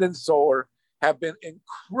 wind and solar have been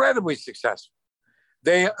incredibly successful.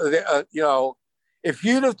 If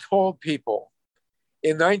you'd have told people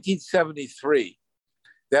in 1973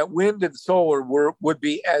 that wind and solar would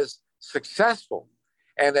be as successful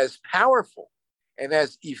and as powerful and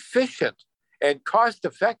as efficient and cost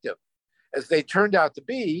effective as they turned out to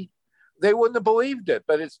be, they wouldn't have believed it.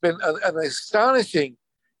 But it's been an astonishing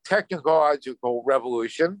technological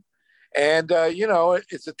revolution. And,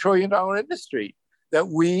 it's $1 trillion industry that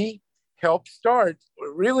we helped start,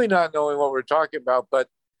 really not knowing what we're talking about. But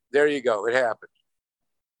there you go. It happened.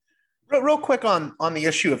 Real quick on the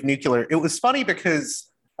issue of nuclear. It was funny because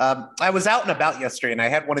I was out and about yesterday, and I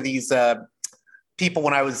had one of these people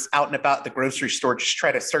when I was out and about at the grocery store just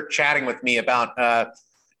try to start chatting with me about,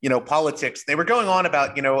 politics. They were going on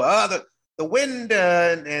about, the wind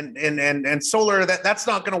and solar, that's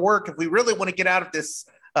not going to work. If we really want to get out of this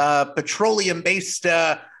petroleum-based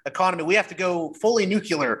economy, we have to go fully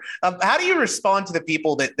nuclear. How do you respond to the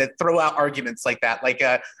people that throw out arguments like that? Like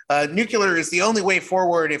nuclear is the only way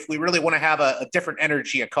forward if we really want to have a different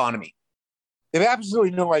energy economy. They have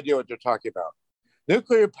absolutely no idea what they're talking about.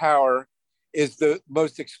 Nuclear power is the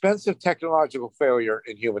most expensive technological failure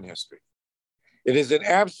in human history. It is an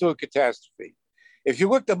absolute catastrophe. If you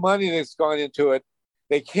look at the money that's gone into it,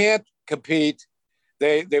 they can't compete.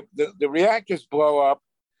 The reactors blow up.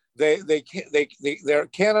 They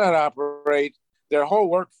cannot operate. Their whole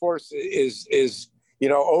workforce is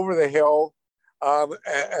over the hill.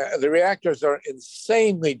 The reactors are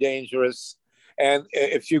insanely dangerous. And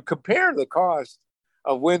if you compare the cost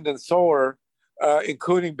of wind and solar,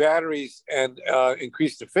 including batteries and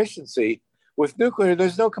increased efficiency, with nuclear,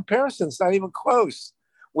 there's no comparison. It's not even close.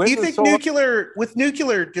 Do you think with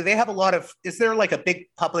nuclear, do they have is there like a big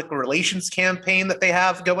public relations campaign that they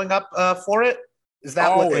have going up for it? Is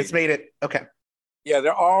that what has made it? Okay. Yeah,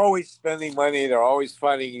 they're always spending money. They're always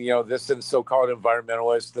finding, this and so-called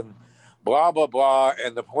environmentalists and blah, blah, blah.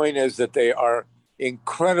 And the point is that they are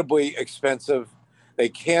incredibly expensive. They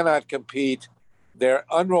cannot compete. They're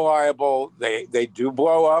unreliable. They do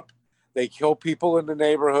blow up. They kill people in the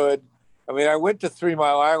neighborhood. I mean, I went to 3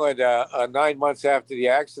 Mile Island 9 months after the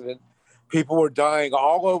accident. People were dying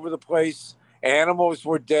all over the place. Animals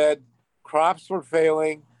were dead. Crops were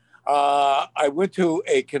failing. I went to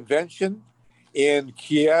a convention in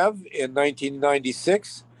Kiev in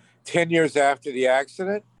 1996, 10 years after the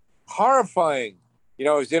accident. Horrifying. I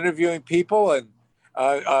was interviewing people, and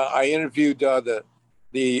I interviewed the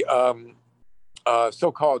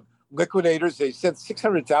so-called liquidators. They sent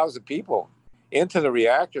 600,000 people into the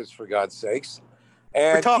reactors, for God's sakes.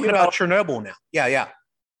 And we're talking about Chernobyl now. Yeah.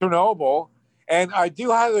 Chernobyl. And I do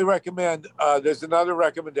highly recommend, there's another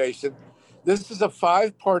recommendation. This is a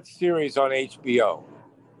 5-part series on HBO.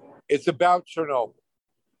 It's about Chernobyl.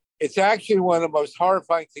 It's actually one of the most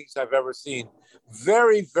horrifying things I've ever seen.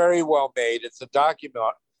 Very, very well made. It's a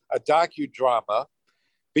docudrama.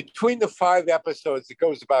 Between the 5 episodes, it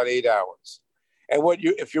goes about 8 hours. And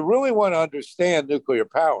if you really want to understand nuclear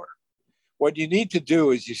power, what you need to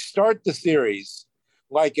do is you start the series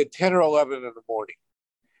like at 10 or 11 in the morning,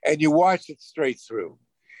 and you watch it straight through.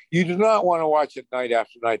 You do not want to watch it night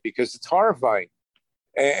after night because it's horrifying,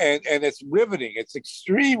 and it's riveting. It's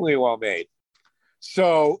extremely well made.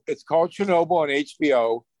 So it's called Chernobyl on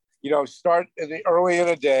HBO. Start early in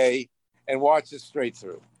the day and watch it straight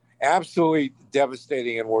through. Absolutely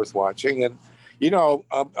devastating and worth watching. And,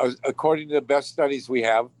 according to the best studies we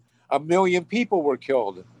have, 1 million people were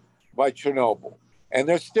killed by Chernobyl. And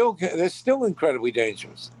they're still incredibly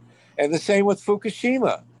dangerous. And the same with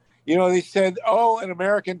Fukushima. They said,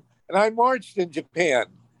 and I marched in Japan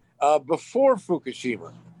before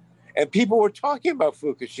Fukushima. And people were talking about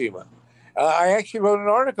Fukushima. I actually wrote an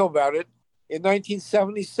article about it in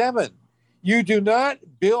 1977. You do not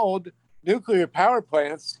build nuclear power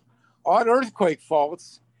plants on earthquake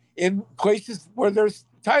faults in places where there's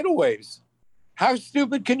tidal waves. How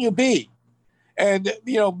stupid can you be? And,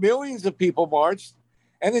 millions of people marched,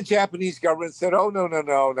 and the Japanese government said, oh, no,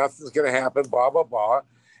 nothing's going to happen, blah, blah, blah.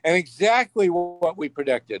 And exactly what we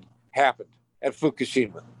predicted happened at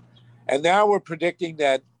Fukushima. And now we're predicting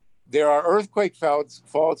that there are earthquake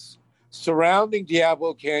faults surrounding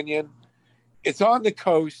Diablo Canyon. It's on the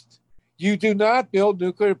coast. You do not build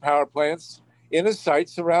nuclear power plants in a site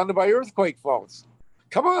surrounded by earthquake faults.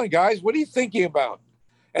 Come on, guys, what are you thinking about?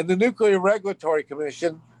 And the Nuclear Regulatory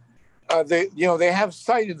Commission, they have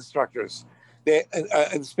site instructors,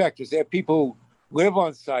 inspectors. They have people who live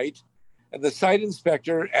on site, and the site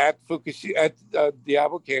inspector at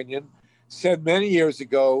Diablo Canyon said many years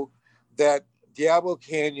ago that Diablo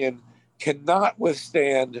Canyon cannot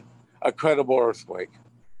withstand a credible earthquake.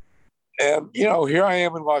 And, here I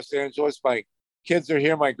am in Los Angeles. My kids are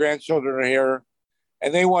here. My grandchildren are here.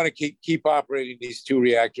 And they want to keep operating these 2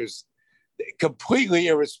 reactors. Completely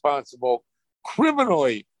irresponsible,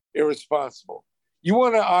 criminally irresponsible. You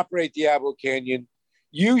want to operate Diablo Canyon,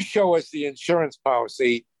 you show us the insurance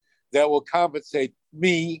policy that will compensate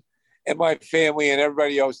me and my family and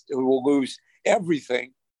everybody else who will lose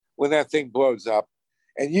everything when that thing blows up.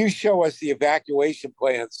 And you show us the evacuation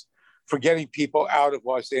plans for getting people out of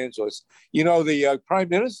Los Angeles. The prime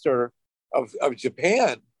minister of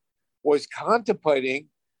Japan was contemplating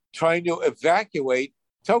trying to evacuate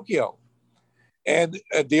Tokyo. And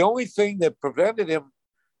the only thing that prevented him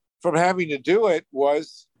from having to do it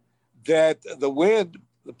was that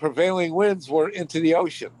the prevailing winds were into the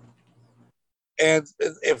ocean. And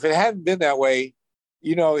if it hadn't been that way,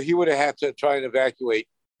 he would have had to try and evacuate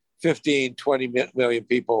 15, 20 million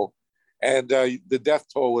people. And the death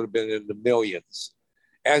toll would have been in the millions,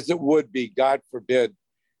 as it would be, God forbid,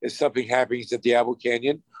 if something happens at Diablo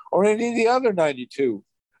Canyon or any of the other 92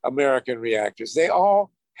 American reactors. They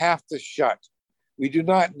all have to shut. We do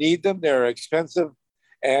not need them. They're expensive,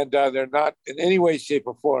 and they're not in any way, shape,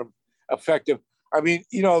 or form effective. I mean,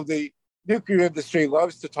 the nuclear industry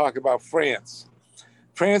loves to talk about France.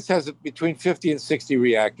 France has between 50 and 60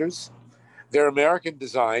 reactors. They're American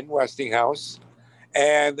design, Westinghouse,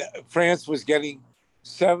 and France was getting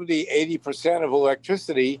 70, 80% of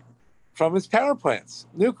electricity from its power plants,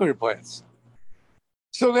 nuclear plants.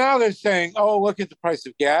 So now they're saying, look at the price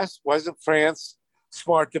of gas. Wasn't France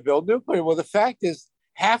smart to build nuclear? Well, the fact is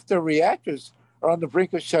half their reactors are on the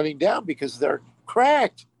brink of shutting down because they're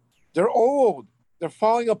cracked. They're old. They're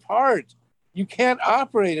falling apart. You can't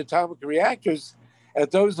operate atomic reactors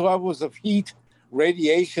at those levels of heat,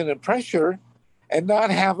 radiation, and pressure and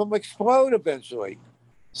not have them explode eventually.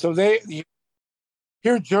 So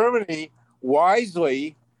here Germany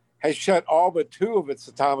wisely has shut all but 2 of its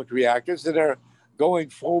atomic reactors, and they're going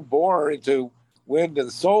full bore into wind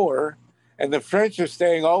and solar. And the French are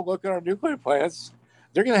saying, look at our nuclear plants.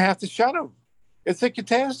 They're going to have to shut them. It's a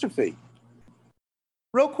catastrophe.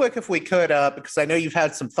 Real quick, if we could, because I know you've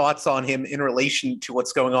had some thoughts on him in relation to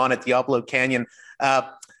what's going on at Diablo Canyon.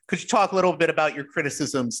 Could you talk a little bit about your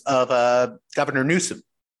criticisms of Governor Newsom?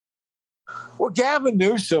 Well, Gavin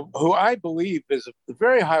Newsom, who I believe is a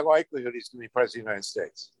very high likelihood he's going to be president of the United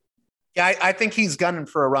States. Yeah, I think he's gunning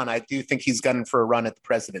for a run. I do think he's gunning for a run at the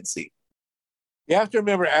presidency. You have to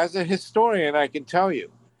remember, as a historian, I can tell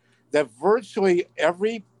you that virtually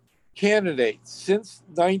every candidate since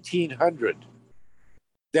 1900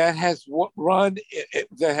 that has won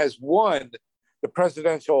the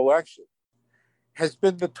presidential election has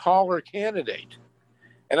been the taller candidate.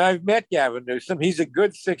 And I've met Gavin Newsom. He's a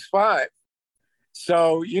good 6'5".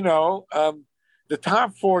 So, the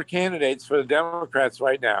top four candidates for the Democrats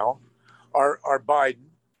right now are Biden.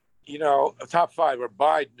 Top five are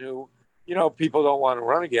Biden, who, people don't want to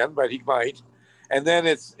run again, but he might. And then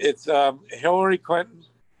it's Hillary Clinton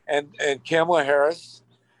and Kamala Harris,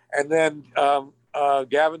 and then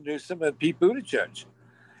Gavin Newsom and Pete Buttigieg.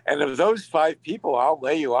 And of those five people, I'll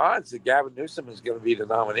lay you odds that Gavin Newsom is going to be the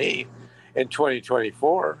nominee in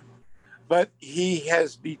 2024. But he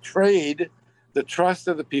has betrayed the trust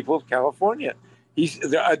of the people of California.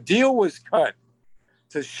 A deal was cut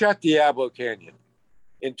to shut Diablo Canyon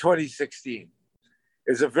in 2016.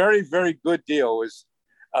 It was a very, very good deal. It was,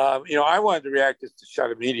 I wanted the reactors to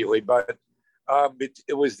shut immediately, but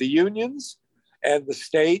it was the unions and the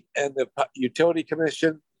state and the utility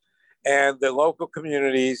commission and the local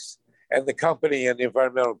communities and the company and the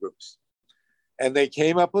environmental groups. And they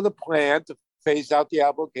came up with a plan to phase out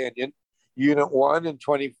Diablo Canyon, Unit 1 in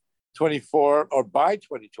 2024, or by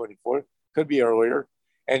 2024, could be earlier,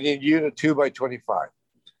 and in Unit 2 by 25.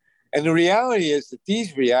 And the reality is that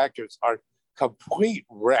these reactors are complete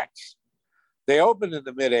wrecks. They opened in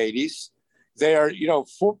the mid-'80s. They are,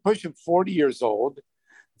 pushing 40 years old.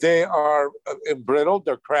 They are embrittled,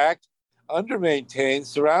 they're cracked, under-maintained,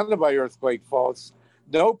 surrounded by earthquake faults,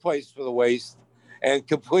 no place for the waste, and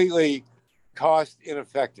completely cost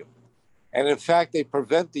ineffective. And in fact, they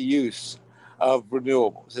prevent the use of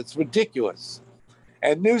renewables. It's ridiculous.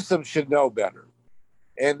 And Newsom should know better.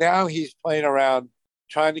 And now he's playing around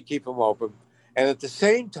trying to keep them open. And at the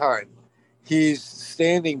same time, he's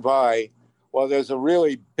standing by while there's a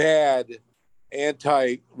really bad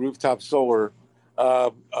anti-rooftop solar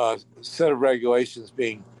set of regulations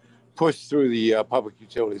being pushed through the Public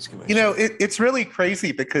Utilities Commission. It's really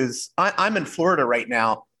crazy because I'm in Florida right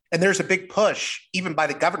now, and there's a big push, even by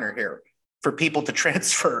the governor here, for people to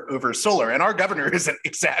transfer over solar. And our governor isn't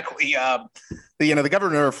exactly, the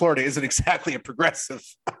governor of Florida isn't exactly a progressive.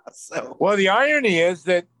 Well, the irony is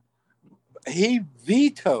that he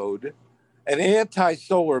vetoed an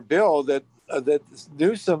anti-solar bill that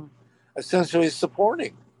Newsom essentially is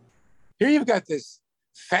supporting. Here you've got this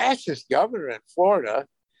fascist governor in Florida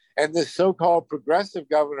and this so-called progressive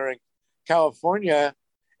governor in California,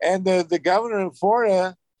 and the governor in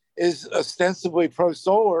Florida is ostensibly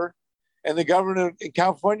pro-solar, and the governor in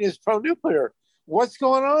California is pro-nuclear. What's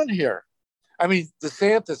going on here? I mean,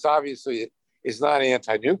 DeSantis obviously is not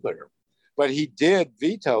anti-nuclear, but he did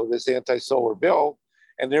veto this anti-solar bill,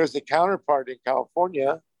 and there's a counterpart in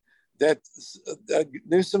California that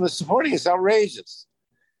Newsom is supporting. It's outrageous.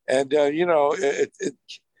 And,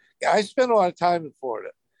 I spend a lot of time in Florida,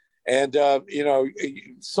 and,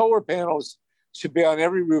 solar panels should be on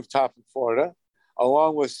every rooftop in Florida,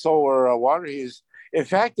 along with solar water heaters. In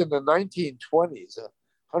fact, in the 1920s,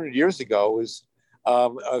 100 years ago,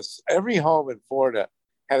 every home in Florida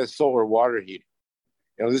had a solar water heater.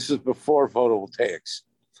 This is before photovoltaics.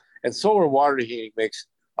 And solar water heating makes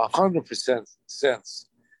 100% sense,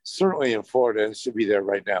 certainly in Florida, and should be there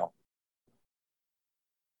right now.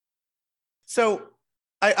 So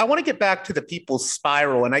I want to get back to the people's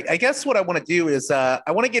spiral. And I guess what I want to do is I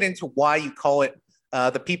want to get into why you call it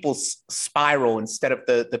the people's spiral instead of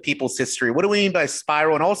the people's history. What do we mean by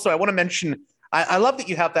spiral? And also I want to mention, I love that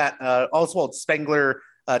you have that Oswald Spengler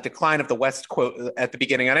Decline of the West quote at the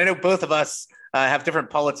beginning. And I know both of us have different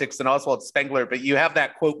politics than Oswald Spengler, but you have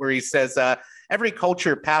that quote where he says, every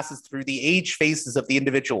culture passes through the age phases of the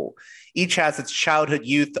individual. Each has its childhood,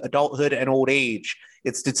 youth, adulthood, and old age.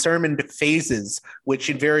 It's determined phases which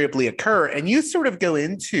invariably occur. And you sort of go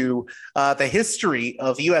into the history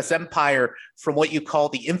of the U.S. empire from what you call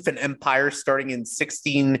the infant empire starting in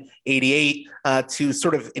 1688 to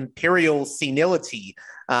sort of imperial senility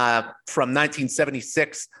from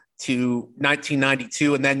 1976 to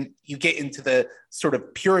 1992. And then you get into the sort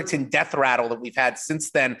of Puritan death rattle that we've had since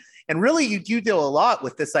then. And really, you do deal a lot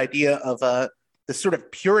with this idea of the sort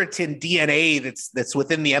of Puritan DNA that's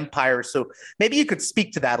within the empire. So maybe you could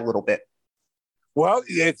speak to that a little bit. Well,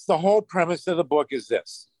 it's the whole premise of the book is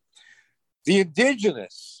this. The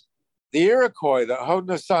indigenous, the Iroquois, the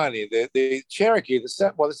Haudenosaunee, the Cherokee,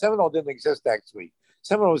 the Seminole didn't exist actually.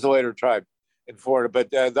 Seminole was a later tribe in Florida,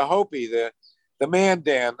 but the Hopi, the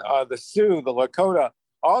Mandan, the Sioux, the Lakota,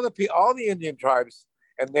 all the Indian tribes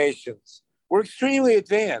and nations were extremely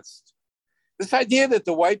advanced. This idea that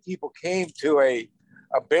the white people came to a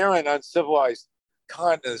barren, uncivilized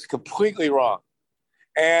continent is completely wrong.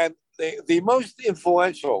 And the most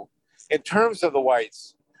influential in terms of the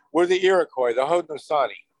whites were the Iroquois, the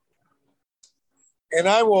Haudenosaunee. And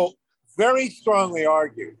I will very strongly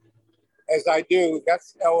argue, as I do,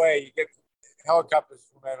 that's LA, you get helicopters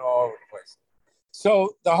from men all over the place.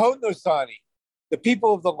 So the Haudenosaunee, the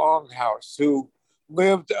people of the Longhouse who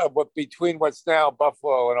lived between what's now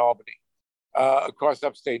Buffalo and Albany, across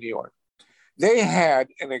upstate New York. They had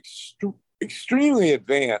an extremely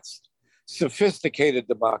advanced, sophisticated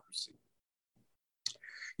democracy.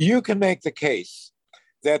 You can make the case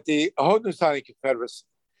that the Haudenosaunee Confederacy,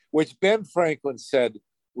 which Ben Franklin said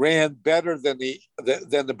ran better than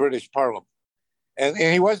the British Parliament, and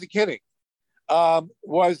he wasn't kidding,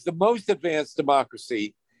 was the most advanced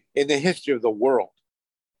democracy in the history of the world.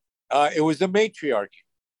 It was a matriarchy.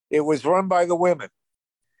 It was run by the women.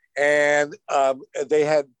 And they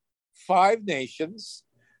had 5 nations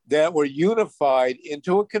that were unified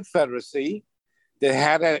into a confederacy that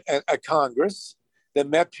had a Congress that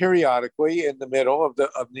met periodically in the middle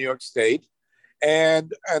of New York State.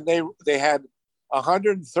 And they had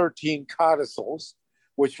 113 codicils,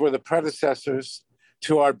 which were the predecessors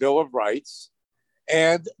to our Bill of Rights.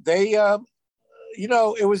 And they,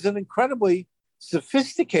 it was an incredibly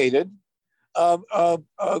sophisticated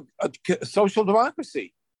social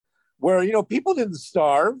democracy where, people didn't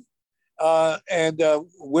starve and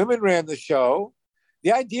women ran the show.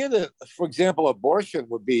 The idea that, for example, abortion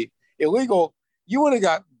would be illegal, you would have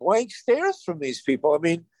got blank stares from these people. I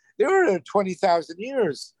mean, they were there 20,000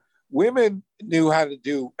 years. Women knew how to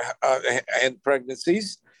do end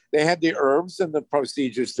pregnancies. They had the herbs and the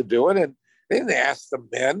procedures to do it. And they didn't ask the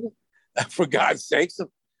men, for God's sakes,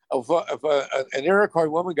 if an Iroquois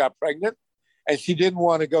woman got pregnant and she didn't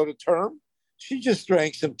want to go to term, she just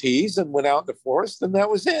drank some teas and went out in the forest, and that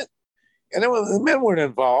was it. And the men weren't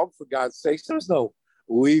involved, for God's sakes. There was no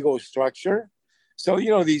legal structure. So,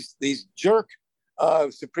 these jerk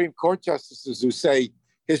Supreme Court justices who say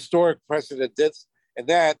historic precedent this and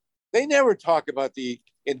that, they never talk about the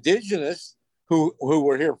indigenous who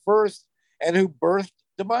were here first and who birthed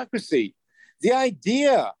democracy. The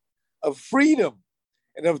idea of freedom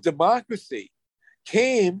and of democracy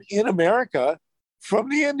came in America from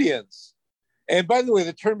the Indians. And by the way,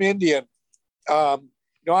 the term Indian,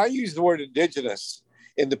 I use the word indigenous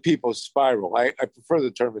in the people's spiral. I prefer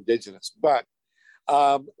the term indigenous. But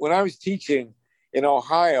when I was teaching in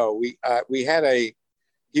Ohio, we had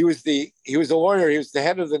he was a lawyer. He was the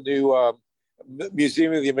head of the new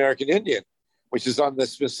Museum of the American Indian, which is on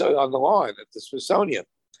the lawn at the Smithsonian.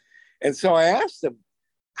 And so I asked him,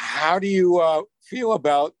 how do you feel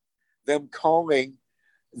about them calling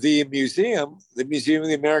the museum the Museum of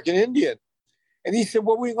the American Indian? And he said,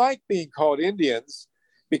 well, we like being called Indians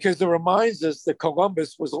because it reminds us that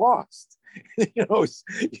Columbus was lost.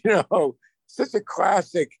 Such a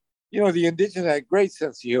classic, the indigenous had a great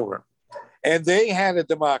sense of humor. And they had a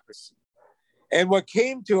democracy. And what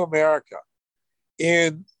came to America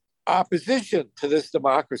in opposition to this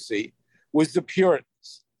democracy was the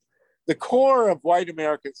Puritans. The core of white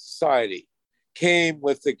American society came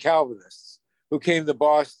with the Calvinists, who came to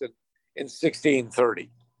Boston in 1630.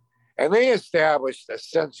 And they established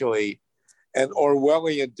essentially an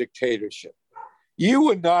Orwellian dictatorship. You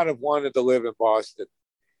would not have wanted to live in Boston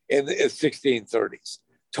in the 1630s.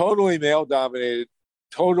 Totally male-dominated,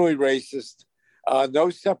 totally racist, no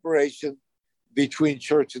separation between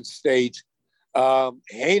church and state,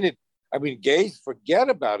 hated. I mean, gays, forget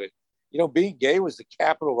about it. Being gay was a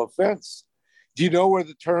capital offense. Do you know where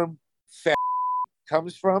the term fat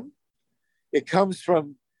comes from? It comes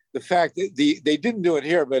from the fact that they didn't do it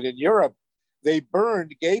here, but in Europe, they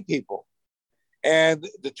burned gay people. And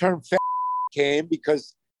the term fat came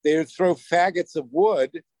because they would throw faggots of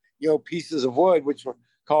wood, pieces of wood, which were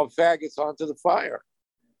called faggots, onto the fire.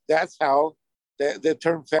 That's how the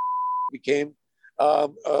term fat became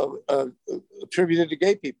attributed to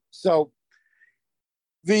gay people. So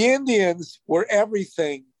the Indians were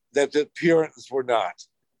everything that the Puritans were not.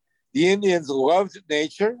 The Indians loved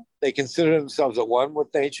nature. They considered themselves at one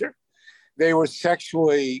with nature. They were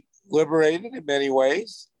sexually liberated in many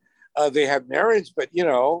ways. They had marriage, but,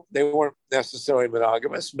 they weren't necessarily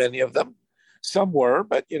monogamous, many of them. Some were,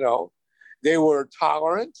 but, they were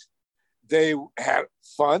tolerant. They had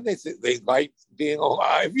fun. They liked being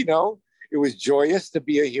alive, It was joyous to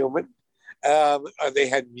be a human. They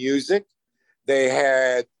had music. They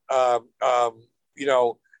had,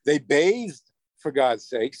 they bathed, for God's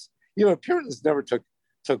sakes. Puritans never took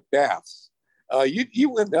baths. You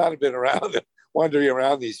would not have been around wandering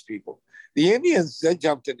around these people. The Indians, they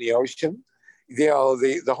jumped in the ocean.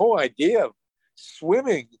 The whole idea of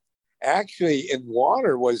swimming actually in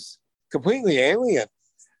water was completely alien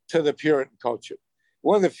to the Puritan culture.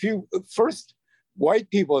 One of the first white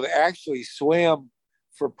people that actually swam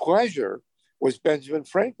for pleasure was Benjamin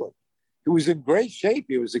Franklin, who was in great shape.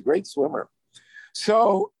 He was a great swimmer.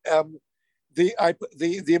 So the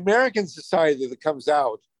American society that comes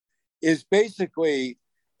out is basically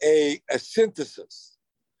a synthesis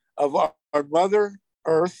of our Mother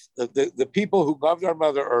Earth, the people who loved our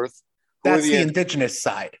Mother Earth. That's the indigenous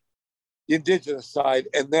side. The indigenous side,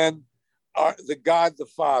 and then the God the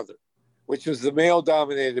Father, which was the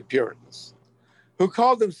male-dominated Puritans, who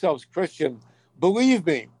called themselves Christian. Believe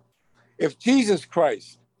me, if Jesus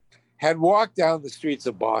Christ had walked down the streets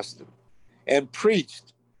of Boston and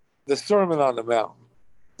preached the Sermon on the Mount,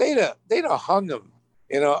 they'd have hung him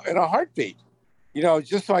in a heartbeat,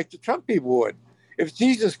 just like the Trump people would. If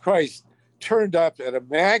Jesus Christ turned up at a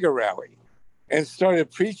MAGA rally and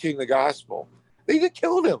started preaching the gospel, they'd have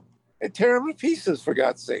killed him and tear him to pieces, for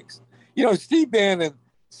God's sakes. Steve Bannon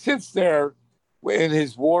sits there in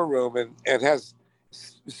his war room and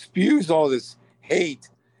spews all this hate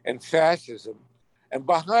and fascism. And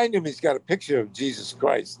behind him, he's got a picture of Jesus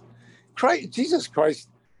Christ. Jesus Christ,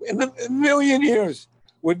 in a million years,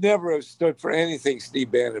 would never have stood for anything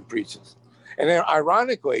Steve Bannon preaches. And then,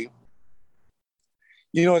 ironically,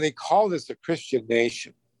 they call this a Christian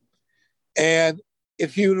nation. And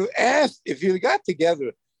if you got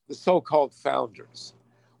together the so-called founders,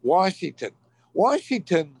 Washington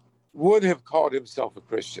would have called himself a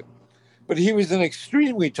Christian, but he was an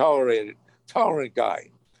extremely tolerant guy,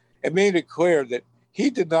 and made it clear that he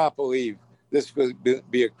did not believe this would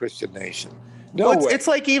be a Christian nation. It's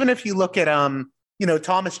like, even if you look at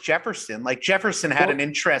Thomas Jefferson, like Jefferson had an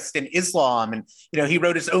interest in Islam, and he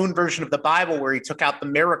wrote his own version of the Bible where he took out the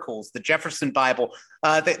miracles, the Jefferson Bible.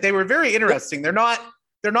 They were very interesting. They're not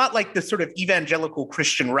like the sort of evangelical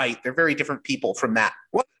Christian right. They're very different people from that.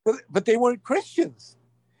 Well, but they weren't Christians.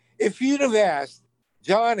 If you'd have asked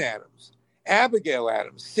John Adams, Abigail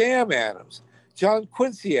Adams, Sam Adams, John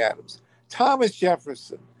Quincy Adams, Thomas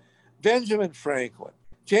Jefferson, Benjamin Franklin,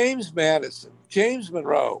 James Madison, James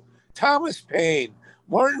Monroe, Thomas Paine,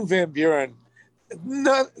 Martin Van Buren,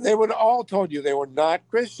 they would have all told you they were not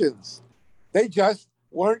Christians. They just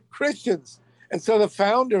weren't Christians. And so the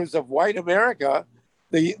founders of white America,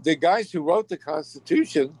 the guys who wrote the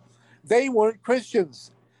Constitution, they weren't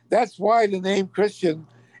Christians. That's why the name Christian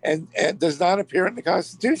and does not appear in the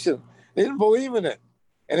Constitution. They didn't believe in it.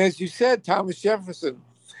 And as you said, Thomas Jefferson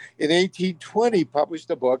in 1820 published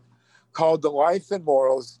a book called The Life and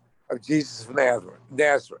Morals of Jesus of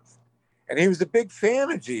Nazareth. And he was a big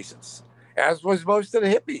fan of Jesus, as was most of the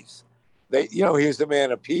hippies. He was a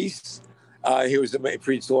man of peace. He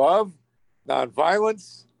preached love,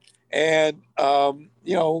 nonviolence. And,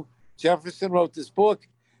 Jefferson wrote this book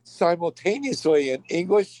simultaneously in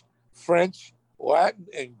English, French, Latin,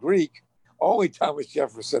 and Greek. Only Thomas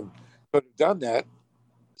Jefferson could have done that.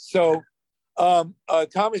 So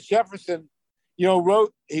Thomas Jefferson, he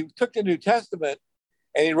took the New Testament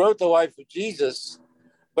and he wrote the life of Jesus,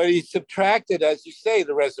 but he subtracted, as you say,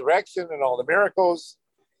 the resurrection and all the miracles.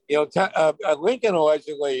 Lincoln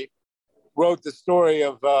allegedly wrote the story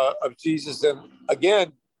of Jesus, and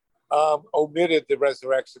again, omitted the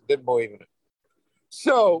resurrection, didn't believe in it.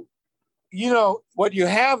 So, what you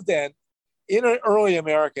have then in early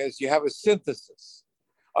America is you have a synthesis.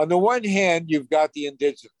 On the one hand, you've got the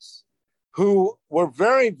indigenous, who were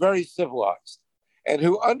very, very civilized and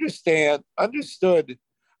who understood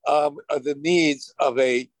the needs of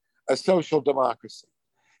a social democracy.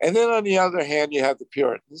 And then on the other hand, you have the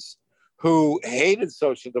Puritans, who hated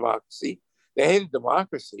social democracy. They hated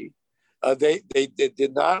democracy. They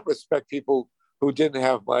did not respect people who didn't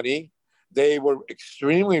have money. They were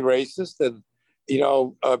extremely racist and,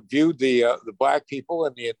 viewed the Black people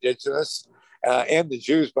and the indigenous and the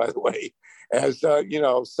Jews, by the way, as,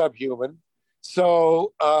 subhuman.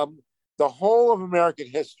 So the whole of American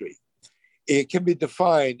history, it can be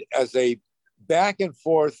defined as a back and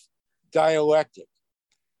forth dialectic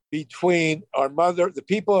between the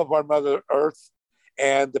people of our Mother Earth,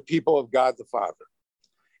 and the people of God the Father.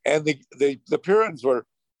 And the Puritans were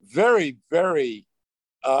very, very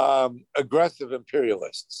aggressive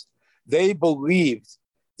imperialists. They believed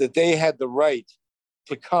that they had the right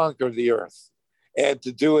to conquer the earth and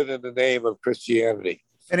to do it in the name of Christianity.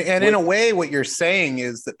 And in a way, what you're saying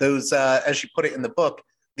is that those, as you put it in the book,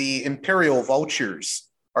 the imperial vultures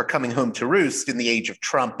are coming home to roost in the age of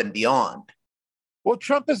Trump and beyond. Well,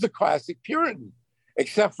 Trump is the classic Puritan,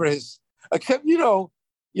 he's a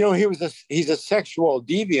sexual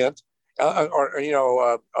deviant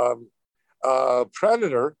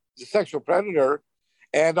predator, he's a sexual predator,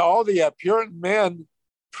 and all the Puritan men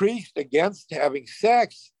preached against having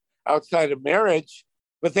sex outside of marriage,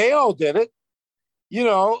 but they all did it.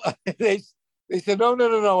 They said,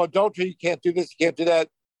 no, adultery, you can't do this, you can't do that.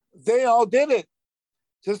 They all did it.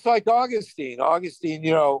 Just like Augustine.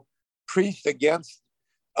 Preached against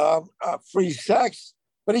free sex,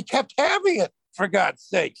 but he kept having it. for God's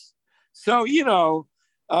sakes. So,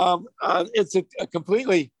 it's a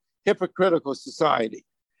completely hypocritical society.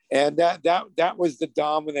 And that was the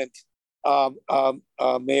dominant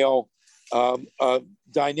male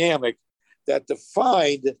dynamic that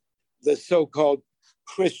defined the so-called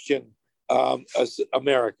Christian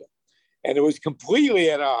America. And it was completely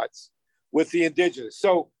at odds with the indigenous.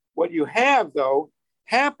 So what you have, though,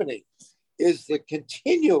 happening is that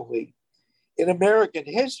continually in American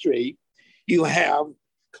history, you have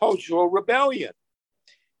cultural rebellion.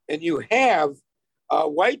 And you have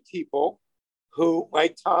white people who,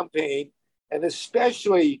 like Tom Paine, and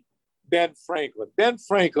especially Ben Franklin. Ben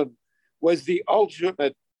Franklin was the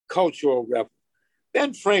ultimate cultural rebel.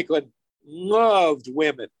 Ben Franklin loved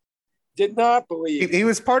women, did not believe. He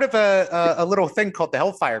was part of a little thing called the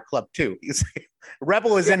Hellfire Club, too.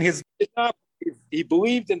 Rebel is in his... He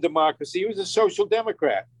believed in democracy. He was a social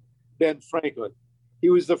democrat, Ben Franklin. He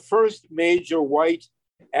was the first major white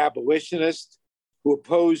abolitionist who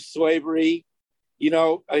opposed slavery. He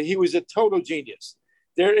was a total genius.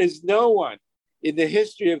 There is no one in the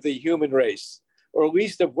history of the human race, or at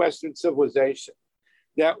least of Western civilization,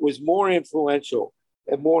 that was more influential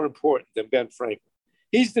and more important than Ben Franklin.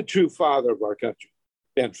 He's the true father of our country,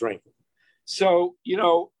 Ben Franklin. So,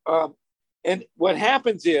 and what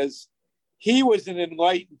happens is he was an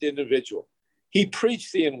enlightened individual. He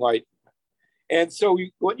preached the Enlightenment. And so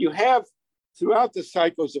what you have throughout the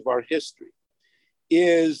cycles of our history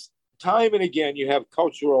is time and again, you have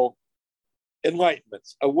cultural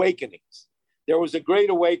enlightenments, awakenings. There was a great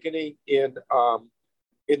awakening in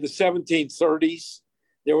the 1730s.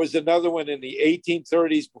 There was another one in the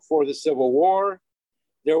 1830s before the Civil War.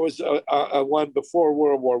 There was a one before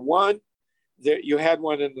World War I. You had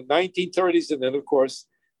one in the 1930s, and then, of course,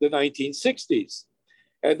 the 1960s.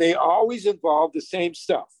 And they always involved the same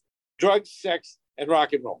stuff: drugs, sex, and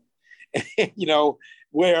rock and roll.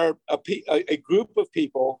 Where a group of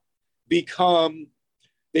people they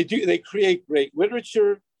create great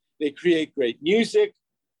literature, they create great music,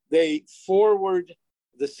 they forward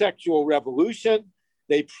the sexual revolution,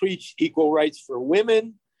 they preach equal rights for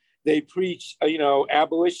women, they preach,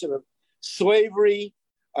 abolition of slavery,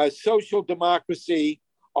 social democracy,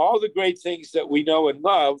 all the great things that we know and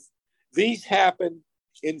love. These happen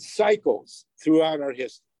in cycles throughout our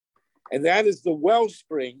history. And that is the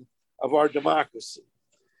wellspring of our democracy.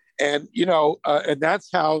 And, and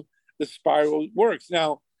that's how the spiral works.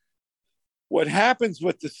 Now, what happens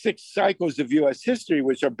with the 6 cycles of US history,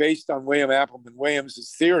 which are based on William Appleman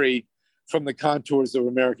Williams' theory from the contours of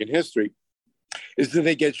American history, is that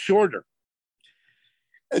they get shorter.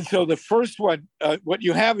 And so the first one, what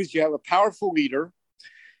you have is you have a powerful leader,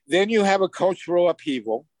 then you have a cultural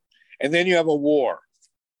upheaval, and then you have a war.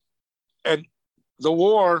 And the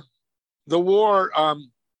war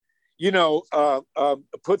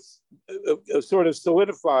puts sort of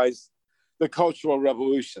solidifies the cultural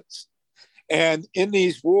revolutions. And in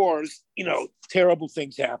these wars, terrible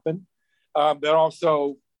things happen. But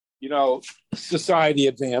also, society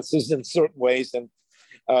advances in certain ways and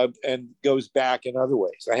goes back in other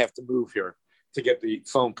ways. I have to move here to get the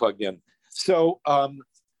phone plugged in. So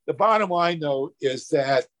the bottom line, though, is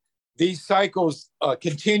that these cycles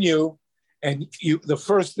continue. And the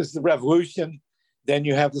first is the revolution. Then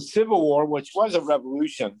you have the Civil War, which was a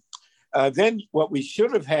revolution. Then what we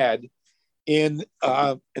should have had in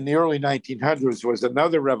the early 1900s was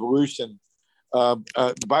another revolution.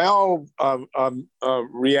 By all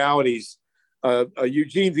realities,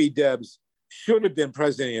 Eugene V. Debs should have been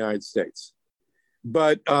president of the United States.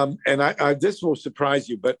 But this will surprise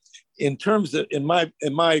you. But in terms of in my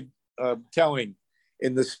telling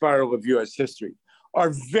in the spiral of U.S. history, our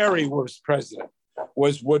very worst president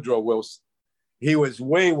was Woodrow Wilson. He was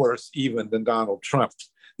way worse even than Donald Trump.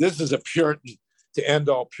 This is a Puritan to end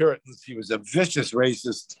all Puritans. He was a vicious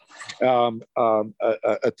racist,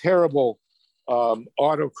 a terrible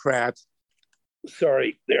autocrat.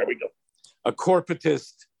 Sorry, there we go. A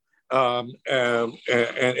corporatist, and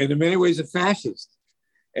in many ways a fascist.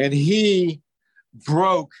 And he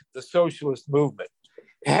broke the socialist movement.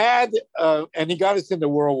 And he got us into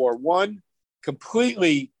World War I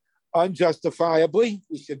completely unjustifiably.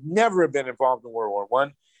 We should never have been involved in World War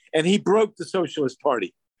I. And he broke the Socialist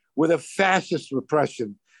Party with a fascist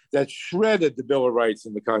repression that shredded the Bill of Rights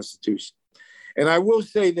and the Constitution. And I will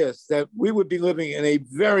say this, that we would be living in a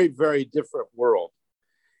very, very different world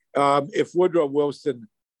if Woodrow Wilson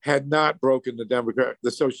had not broken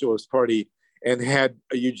the Socialist Party and had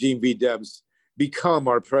Eugene V. Debs become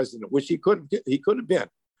our president, which he could have been.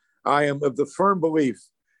 I am of the firm belief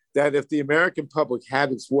that if the American public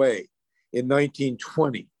had its way in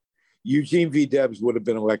 1920, Eugene V. Debs would have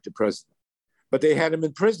been elected president. but they had him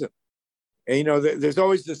in prison. And, you know, there's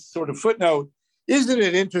always this sort of footnote. Isn't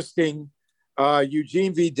it interesting?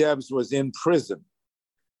 Eugene V. Debs was in prison,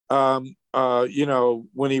 you know,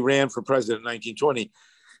 when he ran for president in 1920. It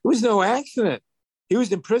was no accident. He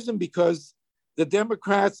was in prison because the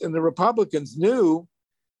Democrats and the Republicans knew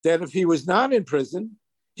that if he was not in prison,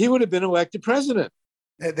 he would have been elected president.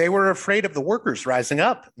 They were afraid of the workers rising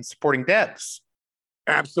up and supporting Debs.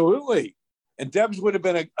 Absolutely. And Debs would have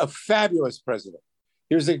been a fabulous president.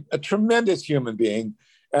 He was a tremendous human being.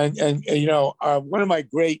 And you know, one of my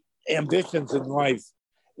great ambitions in life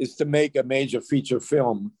is to make a major feature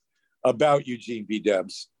film about Eugene V.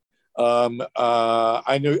 Debs.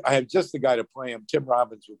 I knew I had just the guy to play him. Tim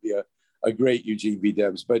Robbins would be a great Eugene V.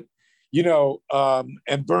 Debs. But, you know,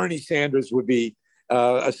 and Bernie Sanders would be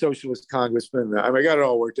a socialist congressman. I mean, I got it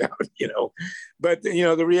all worked out, you know. But, you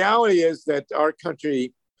know, the reality is that our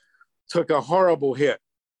country took a horrible hit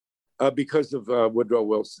because of Woodrow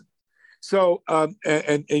Wilson. So,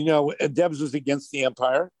 and you know, Debs was against the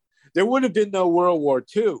empire. There would have been no World War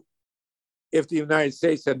II if the United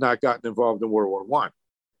States had not gotten involved in World War I.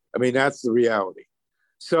 I mean, that's the reality.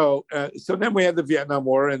 So, so then we had the Vietnam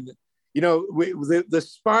War, and you know, the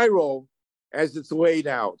spiral, as it's laid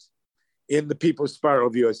out in the People's Spiral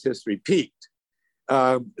of U.S. History, peaked,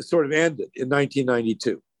 sort of ended in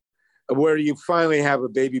 1992, where you finally have a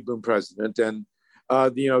baby boom president, and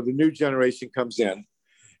you know, the new generation comes in,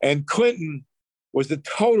 and Clinton was a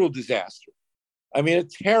total disaster. I mean, a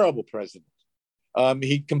terrible president.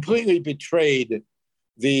 He completely betrayed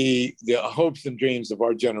the hopes and dreams of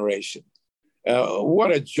our generation.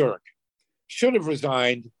 What a jerk. Should have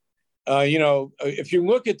resigned. You know, if you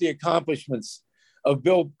look at the accomplishments of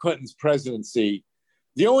Bill Clinton's presidency,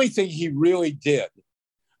 the only thing he really did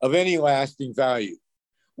of any lasting value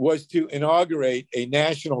was to inaugurate a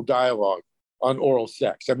national dialogue on oral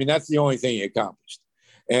sex. I mean, that's the only thing he accomplished.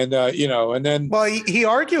 And, you know, and then... Well, he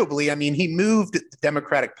arguably, I mean, he moved the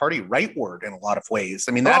Democratic Party rightward in a lot of ways.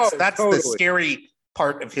 I mean, that's totally the scary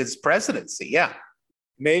part of his presidency. Yeah.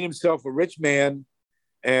 Made himself a rich man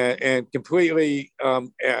and completely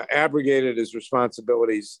abrogated his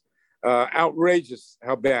responsibilities. Outrageous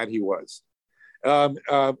how bad he was.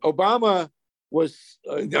 Obama was,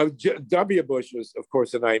 W. Bush was, of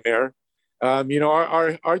course, a nightmare. You know,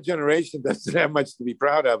 our generation doesn't have much to be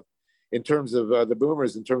proud of in terms of the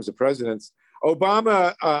boomers, in terms of presidents.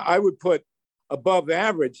 Obama, I would put above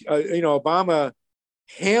average. You know, Obama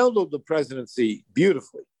handled the presidency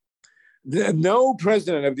beautifully. No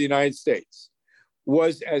president of the United States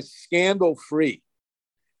was as scandal-free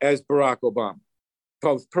as Barack Obama,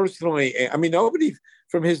 both personally. I mean, nobody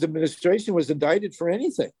from his administration was indicted for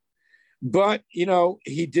anything. But, you know,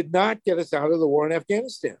 he did not get us out of the war in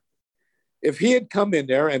Afghanistan. If he had come in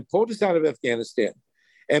there and pulled us out of Afghanistan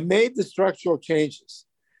and made the structural changes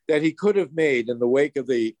that he could have made in the wake of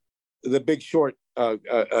the Big Short,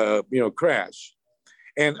 you know, crash,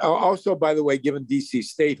 and also, by the way, given DC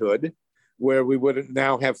statehood, where we would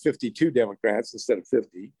now have 52 Democrats instead of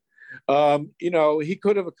 50, you know, he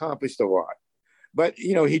could have accomplished a lot. But,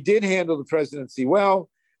 you know, he did handle the presidency well.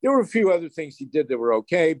 There were a few other things he did that were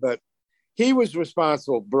okay, but he was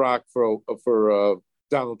responsible, Barack, for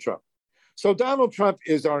Donald Trump. So Donald Trump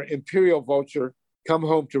is our imperial vulture come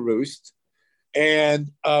home to roost. And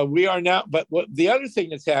we are now, but the other thing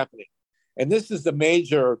that's happening, and this is the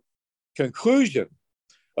major conclusion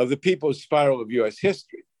of the People's Spiral of U.S.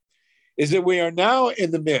 history, is that we are now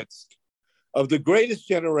in the midst of the greatest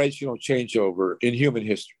generational changeover in human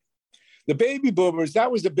history. The baby boomers,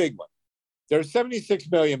 that was the big one. There are 76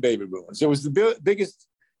 million baby boomers. It was the biggest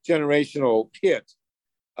generational hit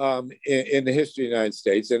in the history of the United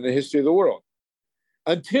States and the history of the world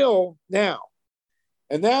until now.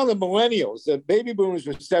 And now the millennials, the baby boomers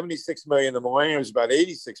were 76 million, the millennials about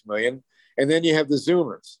 86 million, and then you have the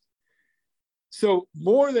Zoomers. So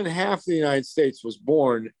more than half the United States was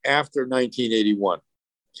born after 1981.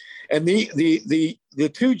 And the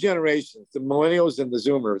two generations, the millennials and the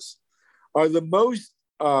Zoomers, are the most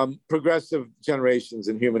progressive generations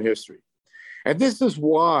in human history. And this is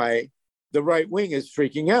why the right wing is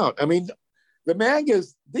freaking out. I mean, the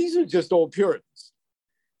MAGAs, these are just old Puritans.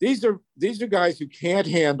 These are guys who can't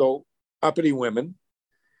handle uppity women.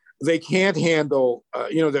 They can't handle,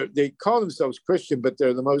 you know, they call themselves Christian, but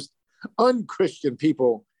they're the most unchristian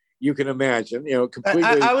people you can imagine, you know, completely.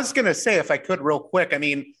 I was going to say, if I could real quick, I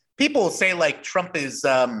mean, people say like Trump is,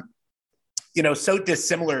 you know, so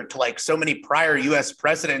dissimilar to like so many prior US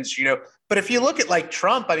presidents, you know, but if you look at like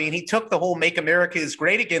Trump, I mean, he took the whole Make America is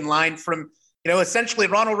Great Again line from essentially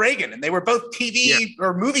Ronald Reagan, and they were both TV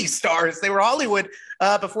or movie stars. They were Hollywood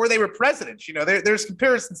before they were presidents. There's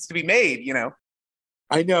comparisons to be made.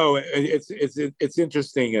 I know it's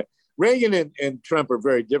interesting. Reagan and Trump are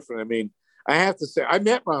very different. I mean, I have to say, I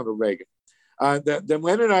met Ronald Reagan. The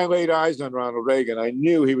minute I laid eyes on Ronald Reagan, I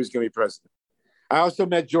knew he was going to be president. I also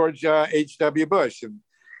met George H.W. Bush, and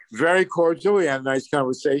very cordial. We had a nice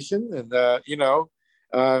conversation, and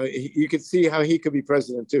you could see how he could be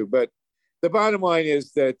president too. But the bottom line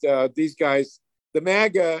is that these guys, the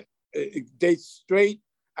MAGA, dates straight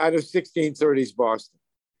out of 1630s Boston.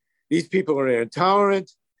 These people are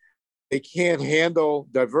intolerant. They can't handle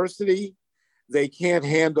diversity. They can't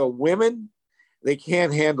handle women. They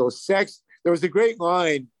can't handle sex. There was a great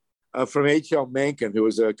line from H.L. Mencken, who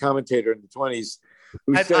was a commentator in the 20s.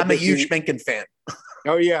 I'm a huge Mencken fan.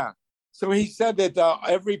 Oh, yeah. So he said that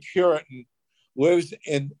every Puritan lives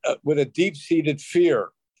with a deep-seated fear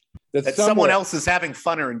that someone else is having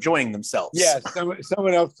fun or enjoying themselves. Yes,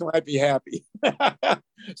 someone else might be happy.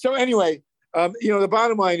 So anyway, the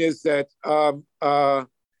bottom line is that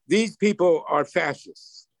these people are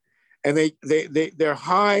fascists, and they're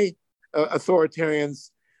high authoritarians.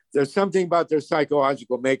 There's something about their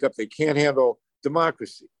psychological makeup. They can't handle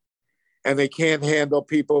democracy, and they can't handle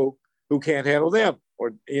people who can't handle them,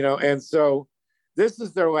 and so this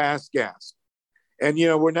is their last gasp. And,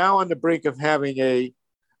 we're now on the brink of having a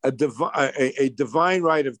divine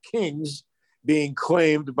right of kings being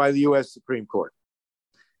claimed by the U.S. Supreme Court.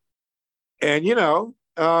 And,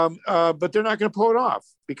 but they're not going to pull it off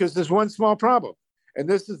because there's one small problem. And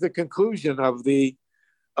this is the conclusion of the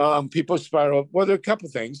People's Spiral. Well, there are a couple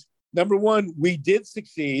of things. Number one, we did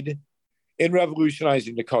succeed in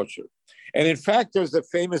revolutionizing the culture. And in fact, there's a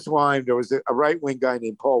famous line. There was a right-wing guy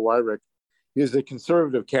named Paul Weyrich. He was a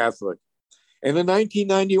conservative Catholic. And in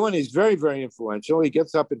 1991, he's very, very influential. He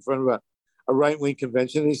gets up in front of a right-wing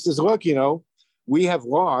convention and he says, look, we have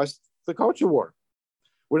lost the culture war.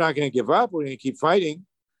 We're not going to give up. We're going to keep fighting.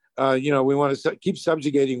 We want to keep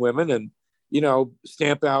subjugating women and,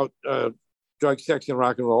 stamp out drug, sex, and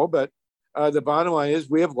rock and roll. But the bottom line is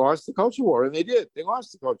we have lost the culture war. And they did. They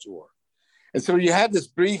lost the culture war. And so you had this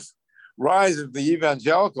brief rise of the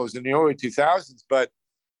evangelicals in the early 2000s, but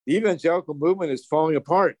the evangelical movement is falling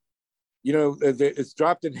apart. It's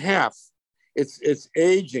dropped in half. It's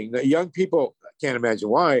aging. The young people, I can't imagine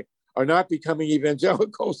why, are not becoming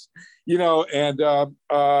evangelicals. This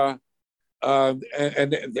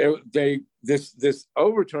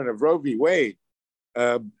overturn of Roe v. Wade.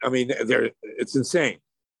 It's insane.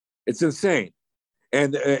 It's insane.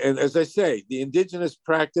 And as I say, the indigenous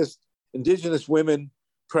women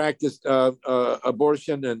practiced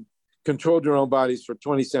abortion and controlled their own bodies for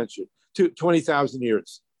 20,000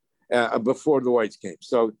 years. Before the whites came.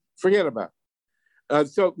 So forget about it.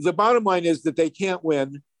 So the bottom line is that they can't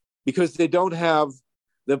win because they don't have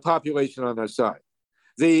the population on their side.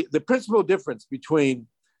 The principal difference between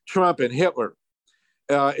Trump and Hitler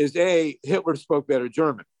is A, Hitler spoke better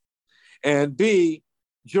German, and B,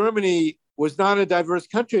 Germany was not a diverse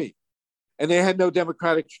country and they had no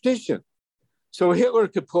democratic tradition. So Hitler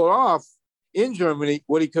could pull off in Germany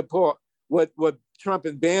what Trump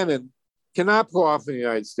and Bannon cannot pull off in the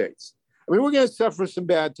United States. I mean, we're going to suffer some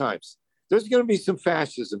bad times. There's going to be some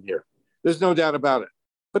fascism here. There's no doubt about it.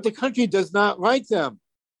 But the country does not like them.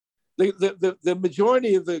 The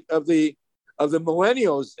majority of the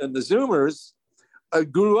millennials and the Zoomers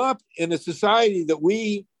grew up in a society that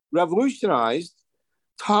we revolutionized,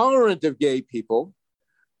 tolerant of gay people,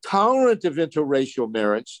 tolerant of interracial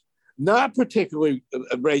marriage, not particularly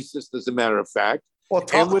racist, as a matter of fact. Well,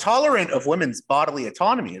 tolerant of women's bodily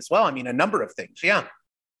autonomy as well. I mean, a number of things. Yeah.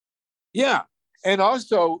 Yeah. And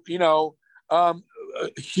also,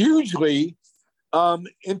 hugely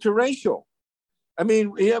interracial. I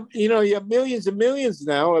mean, you have millions and millions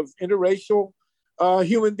now of interracial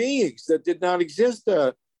human beings that did not exist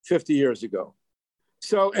 50 years ago.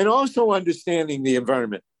 So, and also understanding the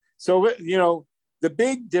environment. So, the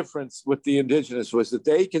big difference with the indigenous was that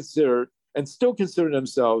they considered and still consider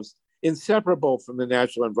themselves inseparable from the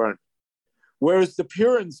natural environment, whereas the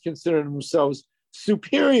Puritans consider themselves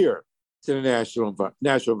superior to the natural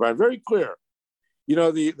environment. Very clear.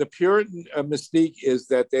 The Puritan mystique is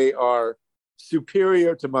that they are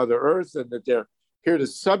superior to Mother Earth and that they're here to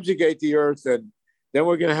subjugate the earth, and then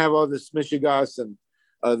we're going to have all this Mishigas and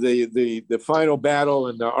the final battle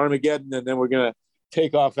and the Armageddon, and then we're going to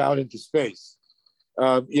take off out into space.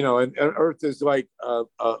 And Earth is like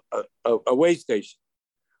a way station.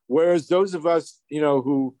 Whereas those of us,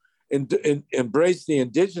 who embrace the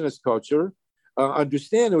indigenous culture,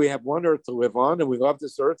 understand that we have one Earth to live on, and we love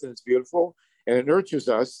this Earth, and it's beautiful, and it nurtures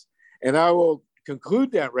us. And I will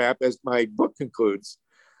conclude that rap, as my book concludes,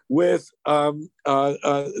 with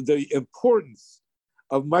the importance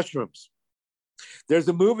of mushrooms. There's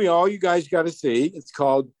a movie all you guys got to see. It's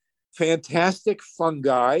called Fantastic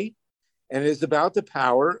Fungi, and it's about the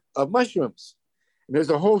power of mushrooms. And there's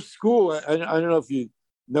a whole school. I don't know if you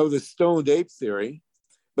know the stoned ape theory,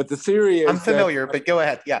 but the theory is I'm familiar, but go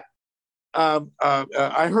ahead. Yeah.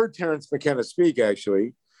 I heard Terence McKenna speak,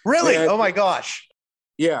 actually. Really? And, oh my gosh.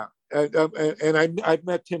 Yeah. And I've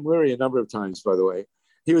met Tim Leary a number of times, by the way.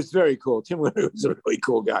 He was very cool. Tim Leary was a really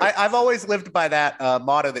cool guy. I've always lived by that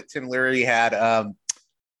motto that Tim Leary had.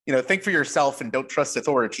 Think for yourself and don't trust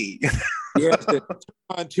authority. Yes,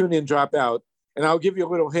 on tune in, drop out. And I'll give you a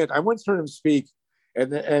little hint. I once heard him speak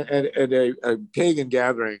at a pagan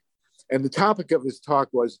gathering, and the topic of his talk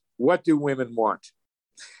was, what do women want?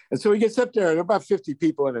 And so he gets up there, and there are about 50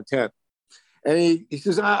 people in a tent. And he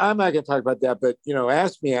says, I'm not going to talk about that, but,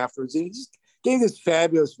 ask me afterwards. And he just gave this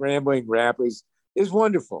fabulous rambling rap. It's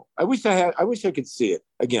wonderful. I wish I could see it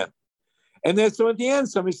again. And then so at the end,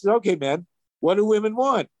 somebody says, okay, man, what do women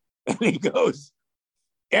want? And he goes,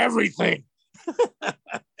 everything.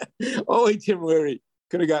 Only Tim Leary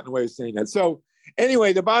could have gotten away with saying that. So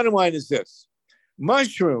anyway, the bottom line is this.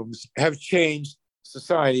 Mushrooms have changed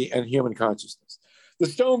society and human consciousness. The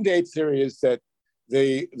stoned ape theory is that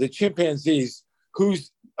the chimpanzees,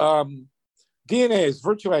 whose DNA is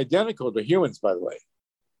virtually identical to humans, by the way.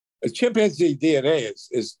 A chimpanzee DNA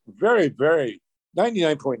is very, very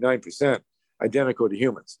 99.9% identical to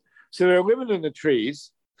humans. So they're living in the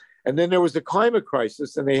trees. And then there was a climate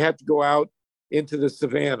crisis, and they had to go out into the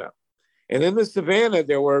savannah. And in the savannah,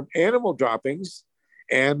 there were animal droppings,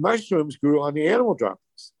 and mushrooms grew on the animal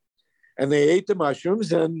droppings. And they ate the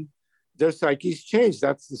mushrooms, and their psyches changed.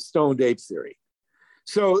 That's the stoned ape theory.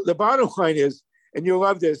 So the bottom line is, and you'll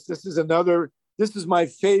love this, this is my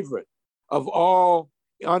favorite of all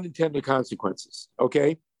unintended consequences,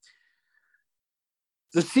 okay?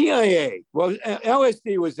 The CIA, well,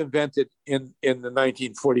 LSD was invented in the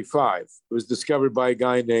 1945. It was discovered by a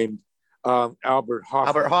guy named Albert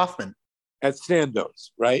Hoffman. At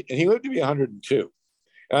Sandoz, right? And he lived to be 102.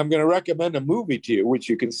 And I'm going to recommend a movie to you, which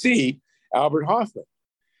you can see, Albert Hoffman.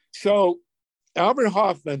 So Albert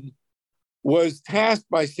Hoffman was tasked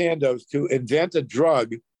by Sandoz to invent a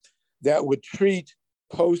drug that would treat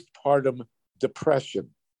postpartum depression,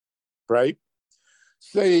 right?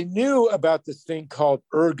 So they knew about this thing called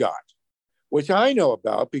ergot, which I know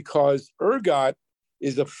about because ergot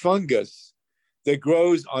is a fungus that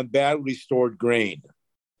grows on badly stored grain.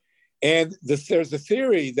 And there's a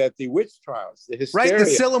theory that the witch trials, the hysteria... Right, the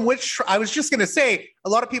Salem witch... I was just going to say, a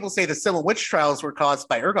lot of people say the Salem witch trials were caused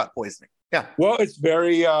by ergot poisoning. Yeah. Well, it's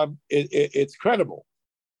very... it's credible.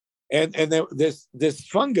 And this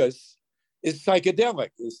fungus is psychedelic.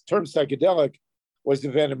 This term psychedelic was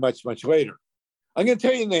invented much, much later. I'm going to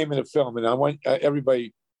tell you the name of the film, and I want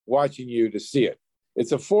everybody watching you to see it.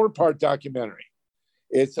 It's a 4-part documentary.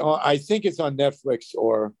 It's on, I think it's on Netflix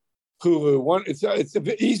or Hulu. It's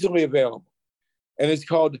easily available. And it's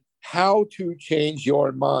called How to Change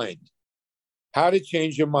Your Mind. How to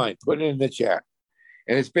Change Your Mind. Put it in the chat.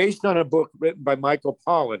 And it's based on a book written by Michael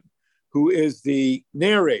Pollan, who is the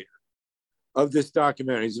narrator of this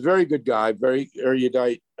documentary. He's a very good guy, very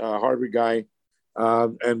erudite, Harvard guy,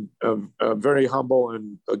 and very humble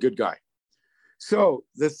and a good guy. So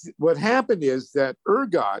what happened is that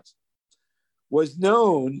ergot was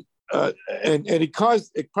known, and it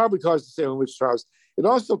probably caused the Salem witch trials. It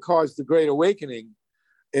also caused the Great Awakening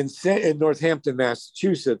in Northampton,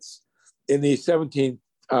 Massachusetts, in the 1730s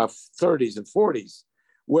and 40s,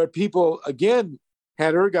 where people again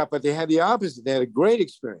had ergot, but they had the opposite. They had a great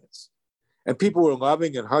experience, and people were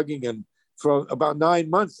loving and hugging. And for about 9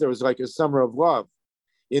 months, there was like a summer of love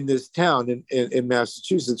in this town in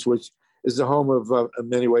Massachusetts, which is the home of, in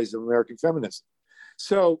many ways, of American feminism.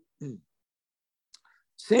 So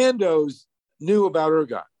Sandoz knew about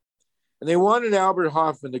ergot, and they wanted Albert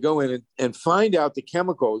Hoffman to go in and find out the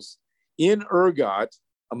chemicals in ergot,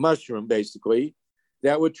 a mushroom basically,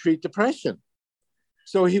 that would treat depression.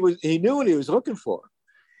 So he knew what he was looking for,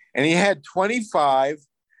 and he had 25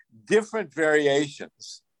 different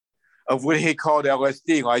variations of what he called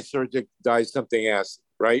LSD, lysergic something acid,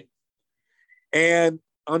 right? And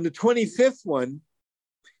on the 25th one,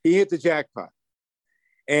 he hit the jackpot.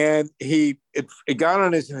 And it got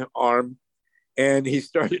on his arm, and he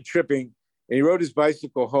started tripping, and he rode his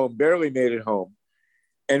bicycle home, barely made it home,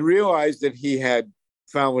 and realized that he had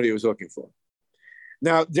found what he was looking for.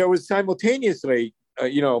 Now, there was simultaneously,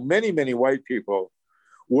 many, many white people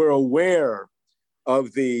were aware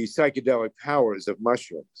of the psychedelic powers of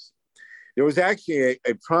mushrooms. there was actually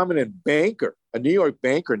a prominent banker, a New York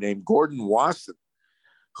banker named Gordon Wasson,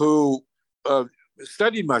 who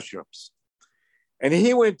studied mushrooms. And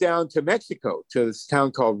he went down to Mexico, to this town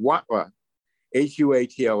called Huatla,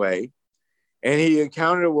 Huatla, and he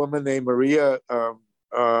encountered a woman named Maria,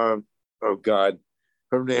 oh God,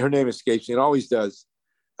 her name escapes me, it always does.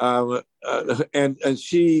 And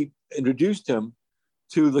she introduced him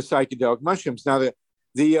to the psychedelic mushrooms. Now,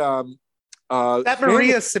 that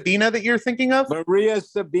Maria Sabina that you're thinking of? Maria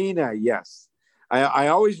Sabina, yes. I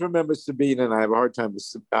always remember Sabina, and I have a hard time with.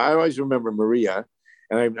 I always remember Maria,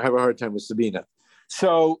 and I have a hard time with Sabina.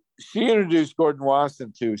 So she introduced Gordon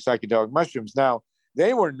Wasson to psychedelic mushrooms. Now,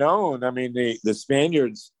 they were known. I mean, the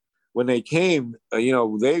Spaniards, when they came,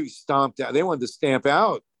 they stomped out. They wanted to stamp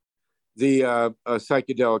out the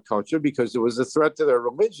psychedelic culture because it was a threat to their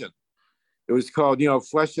religion. It was called,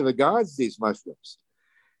 flesh of the gods, these mushrooms.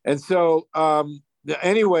 And so,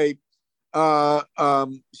 anyway,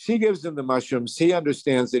 she gives him the mushrooms. He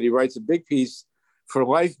understands that. He writes a big piece for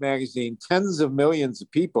Life magazine. Tens of millions of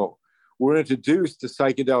people were introduced to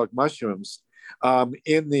psychedelic mushrooms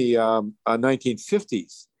in the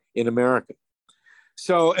 1950s in America.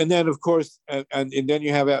 So, and then of course, and then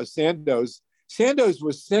you have Sandoz. Sandoz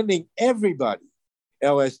was sending everybody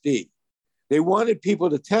LSD. They wanted people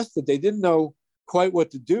to test it. They didn't know quite what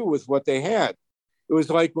to do with what they had. It was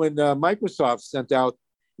like when Microsoft sent out,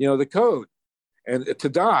 the code and to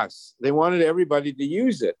DOS. They wanted everybody to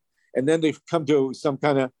use it. And then they've come to some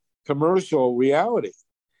kind of commercial reality.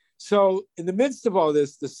 So in the midst of all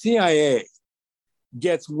this, the CIA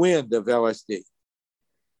gets wind of LSD.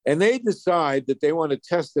 And they decide that they want to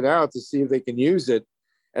test it out to see if they can use it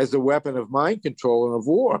as a weapon of mind control and of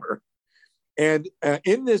war. And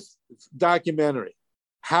in this documentary,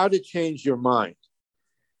 How to Change Your Mind,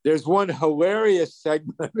 there's one hilarious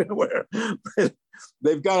segment where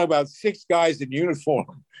they've got about 6 guys in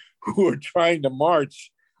uniform who are trying to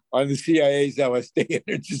march on the CIA's LSD, and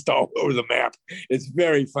they're just all over the map. It's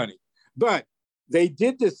very funny. But they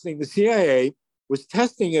did this thing. The CIA was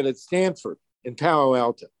testing it at Stanford in Palo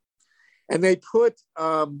Alto. And they put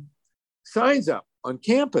signs up on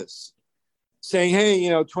campus saying, hey,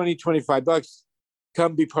 $20, $25,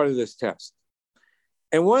 come be part of this test.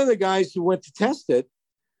 And one of the guys who went to test it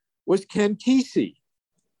was Ken Kesey,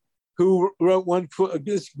 who wrote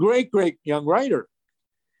this great young writer.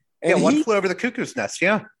 And One Flew Over the Cuckoo's Nest,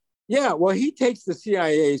 yeah. Yeah, well, he takes the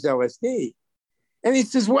CIA's LSD and he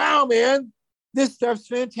says, wow, man, this stuff's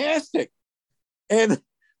fantastic. And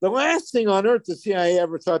the last thing on earth the CIA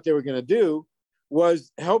ever thought they were going to do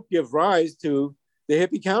was help give rise to the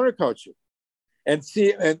hippie counterculture. And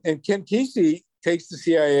Ken Kesey takes the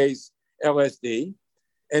CIA's LSD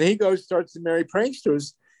and he starts to marry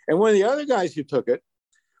pranksters. And one of the other guys who took it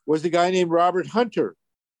was the guy named Robert Hunter,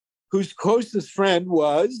 whose closest friend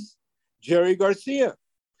was Jerry Garcia.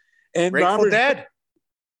 And Grateful Robert Dead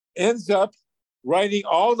ends up writing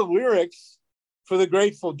all the lyrics for the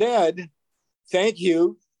Grateful Dead, thank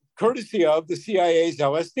you, courtesy of the CIA's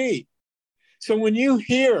LSD. So when you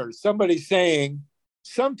hear somebody saying,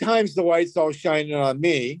 sometimes the light's all shining on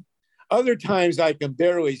me, other times I can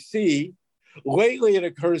barely see, lately it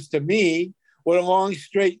occurs to me what a long,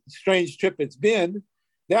 strange trip it's been,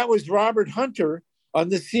 that was Robert Hunter on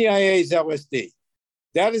the CIA's LSD.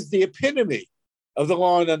 That is the epitome of the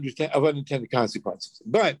law of unintended consequences.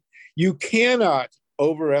 But you cannot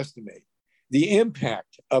overestimate the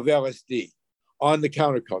impact of LSD on the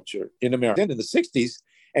counterculture in America. In the 60s,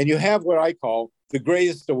 and you have what I call the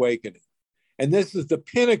greatest awakening. And this is the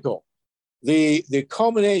pinnacle, the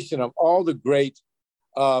culmination of all the great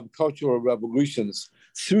cultural revolutions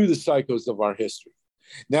through the cycles of our history.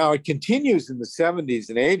 Now, it continues in the 70s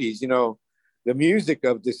and 80s. The music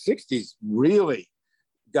of the 60s really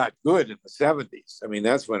got good in the 70s. I mean,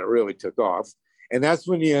 that's when it really took off. And that's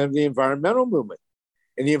when you have the environmental movement.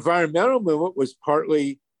 And the environmental movement was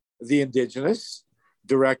partly the indigenous,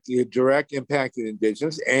 direct impact of the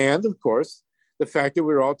indigenous, and of course, the fact that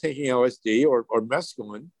we were all taking LSD or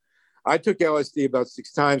mescaline. I took LSD about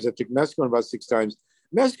 6 times. I took mescaline about 6 times.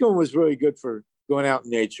 Mescaline was really good for going out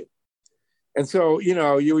in nature. And so,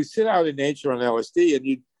 you would sit out in nature on LSD and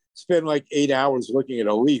you'd spend like 8 hours looking at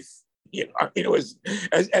a leaf. It was,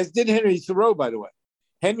 as did Henry Thoreau, by the way.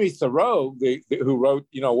 Henry Thoreau, who wrote,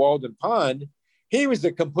 Walden Pond, he was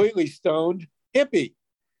a completely stoned hippie.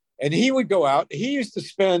 And he would go out, he used to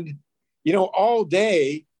spend, all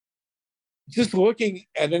day just looking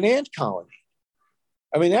at an ant colony.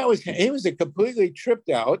 I mean, he was a completely tripped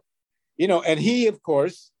out, and he, of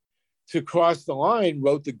course, to cross the line,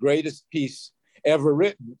 wrote the greatest piece ever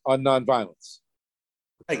written on nonviolence.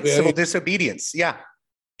 Like civil disobedience, yeah.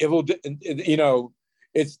 it will, you know,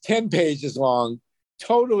 it's 10 pages long,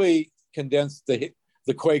 totally condensed the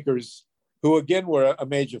Quakers, who again were a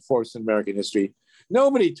major force in American history.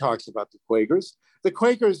 Nobody talks about the Quakers. The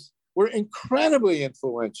Quakers were incredibly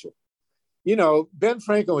influential. You know, Ben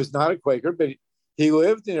Franklin was not a Quaker, but he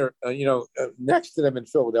lived near, next to them in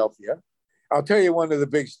Philadelphia. I'll tell you one of the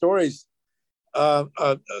big stories.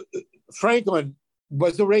 Franklin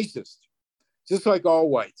was a racist, just like all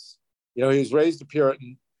whites. You know, he was raised a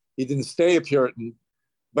Puritan. He didn't stay a Puritan,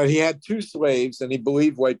 but he had 2 slaves and he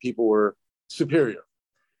believed white people were superior.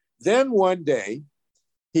 Then one day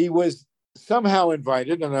he was somehow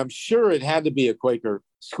invited, and I'm sure it had to be a Quaker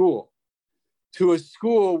school, to a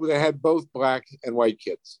school that had both black and white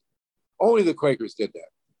kids. Only the Quakers did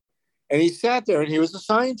that. And he sat there and he was a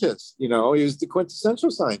scientist, you know, he was the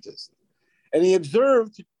quintessential scientist. And he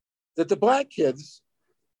observed that the black kids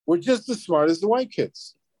were just as smart as the white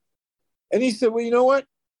kids. And he said, well, you know what?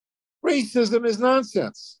 Racism is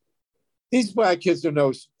nonsense. These black kids are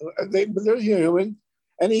they're human.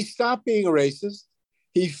 And he stopped being a racist.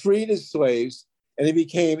 He freed his slaves and he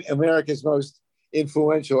became America's most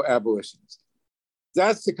influential abolitionist.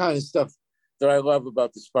 That's the kind of stuff that I love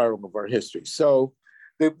about the spiral of our history. So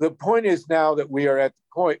the point is now that we are at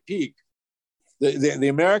the peak. The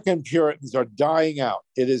American Puritans are dying out.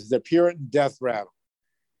 It is the Puritan death rattle.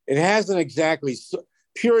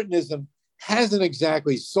 Puritanism hasn't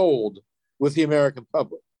exactly sold with the American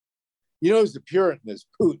public. You know who's the Puritan is?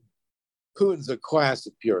 Putin. Putin's a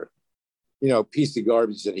classic Puritan, you know, piece of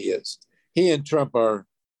garbage that he is. He and Trump are,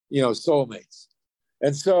 you know, soulmates.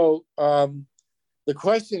 And so the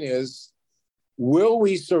question is, will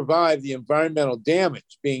we survive the environmental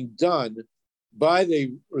damage being done by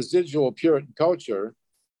the residual Puritan culture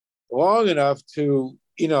long enough to,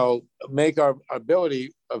 you know, make our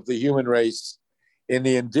ability of the human race in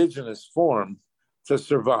the indigenous form to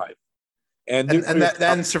survive? And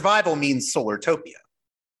then survival means solartopia.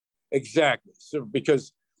 Exactly. So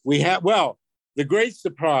because we have, well, the great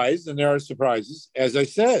surprise, and there are surprises, as I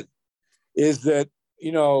said, is that,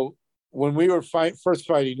 you know, when we were first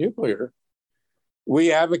fighting nuclear,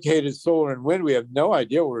 we advocated solar and wind. We have no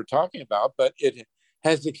idea what we're talking about, but it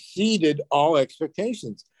has exceeded all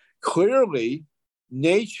expectations. Clearly,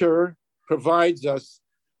 nature provides us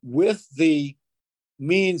with the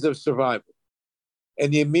means of survival.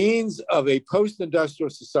 And the means of a post-industrial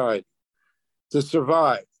society to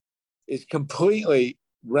survive is completely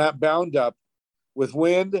bound up with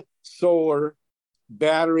wind, solar,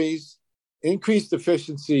 batteries, increased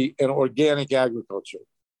efficiency, and organic agriculture.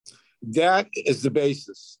 That is the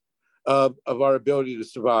basis of our ability to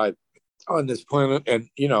survive on this planet. And,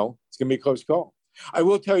 you know, it's going to be a close call. I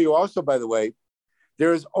will tell you also, by the way,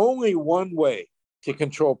 there is only one way to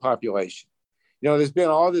control population. You know, there's been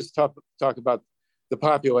all this talk about the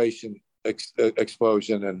population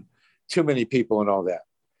explosion and too many people and all that.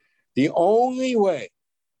 The only way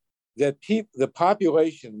that the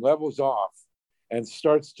population levels off and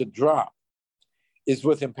starts to drop is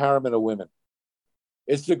with empowerment of women.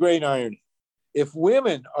 It's the great irony. If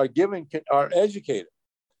women are educated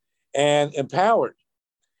and empowered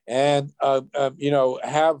and you know,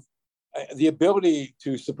 have the ability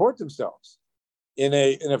to support themselves in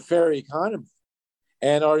a fair economy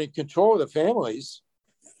and are in control of the families,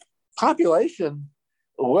 population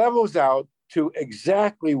levels out to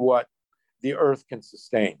exactly what the earth can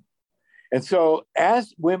sustain. And so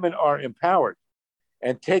as women are empowered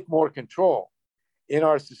and take more control in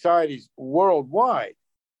our societies worldwide,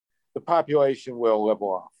 the population will level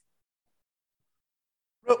off.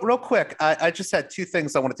 Real quick, I just had 2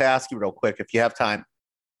 things I wanted to ask you real quick, if you have time.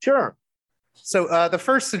 Sure. So the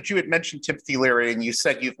first, since you had mentioned Timothy Leary and you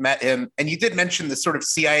said you've met him, and you did mention the sort of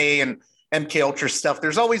CIA and MK Ultra stuff,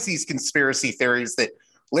 there's always these conspiracy theories that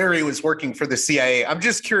Leary was working for the CIA. I'm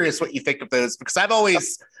just curious what you think of those, because I've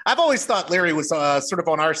always thought Leary was sort of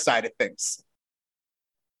on our side of things.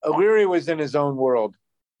 Leary was in his own world.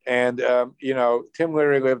 And, you know, Tim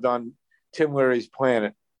Leary lived on Tim Leary's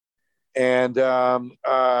planet. And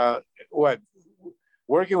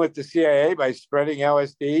working with the CIA by spreading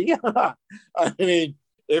LSD? I mean,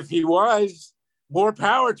 if he was, more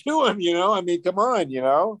power to him, you know? I mean, come on, you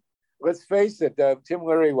know? Let's face it, Tim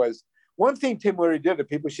Leary was... One thing Tim Leary did that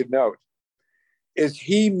people should note is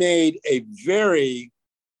he made a very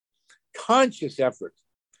conscious effort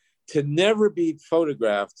to never be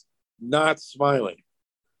photographed not smiling.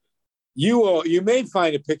 You may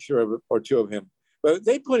find a picture or 2 of him, but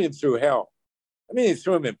they put him through hell. I mean, they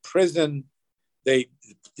threw him in prison. They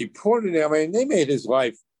deported him. I mean, they made his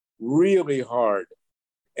life really hard.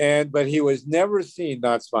 But he was never seen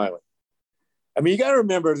not smiling. I mean, you got to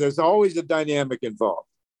remember, there's always a dynamic involved.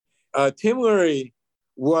 Tim Leary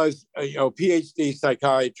was a PhD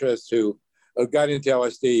psychiatrist who got into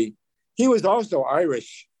LSD. He was also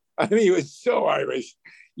Irish. I mean, he was so Irish,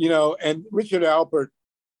 and Richard Alpert,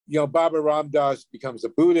 Baba Ram Dass becomes a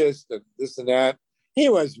Buddhist and this and that. He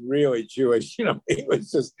was really Jewish. He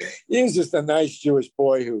was just a nice Jewish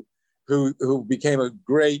boy who became a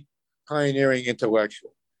great pioneering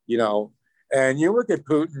intellectual, And you look at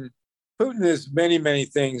Putin. Putin is many, many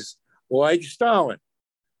things like Stalin.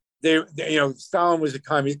 Stalin was a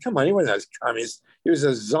communist. Come on, he wasn't a communist. He was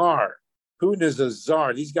a czar. Putin is a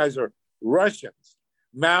czar. These guys are Russians.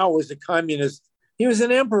 Mao was a communist. He was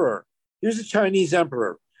an emperor. He was a Chinese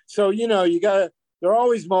emperor. So, they're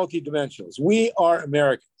always multidimensionals. We are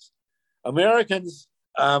Americans. Americans,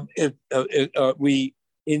 we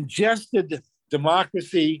ingested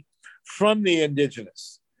democracy from the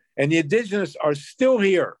indigenous. And the indigenous are still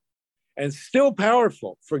here and still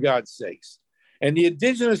powerful, for God's sakes. And the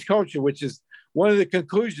indigenous culture, which is one of the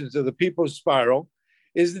conclusions of the People's Spiral,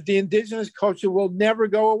 is that the indigenous culture will never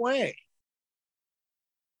go away.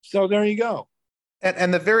 So there you go.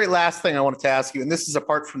 And the very last thing I wanted to ask you, and this is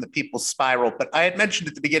apart from the People's Spiral, but I had mentioned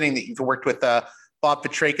at the beginning that you've worked with Bob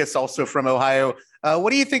Petrakis, also from Ohio.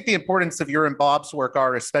 What do you think the importance of your and Bob's work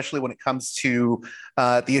are, especially when it comes to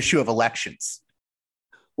the issue of elections?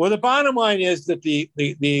 Well, the bottom line is that the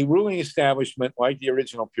ruling establishment, like the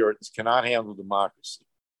original Puritans, cannot handle democracy,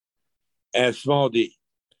 and small d.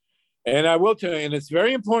 And I will tell you, and it's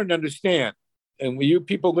very important to understand, and you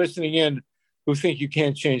people listening in who think you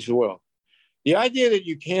can't change the world, the idea that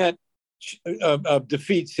you can't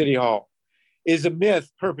defeat City Hall is a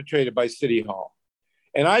myth perpetrated by City Hall.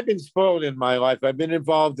 And I've been spoiled in my life. I've been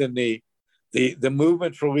involved in the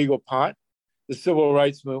movement for legal pot, the civil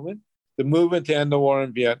rights movement, the movement to end the war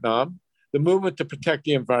in Vietnam, the movement to protect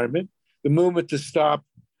the environment, the movement to stop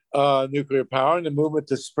nuclear power, and the movement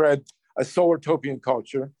to spread a solar-topian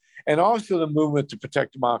culture, and also the movement to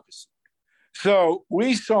protect democracy. So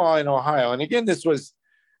we saw in Ohio, and again, this was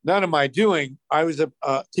none of my doing. I was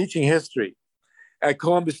teaching history at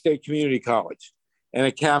Columbus State Community College and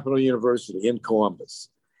at Capital University in Columbus.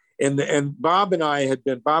 And Bob and I had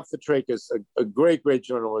been, Bob Petrakis, a great, great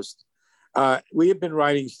journalist. We had been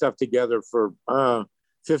writing stuff together for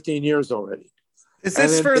 15 years already. Is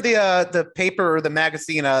this for the paper or the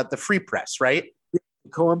magazine, the Free Press, right?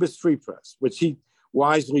 Columbus Free Press, which he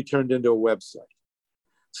wisely turned into a website.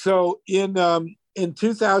 So in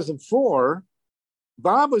 2004,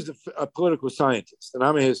 Bob was a political scientist, and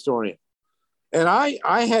I'm a historian. And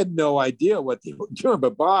I had no idea what they were doing,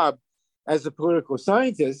 but Bob, as a political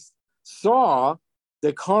scientist, saw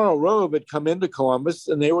that Karl Rove had come into Columbus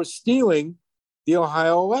and they were stealing the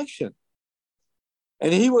Ohio election.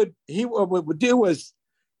 And what would do was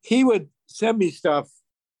he would send me stuff,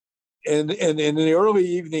 and in the early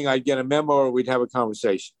evening, I'd get a memo or we'd have a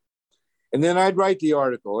conversation. And then I'd write the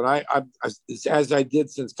article. And I as I did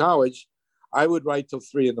since college, I would write till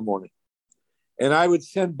 3 a.m. And I would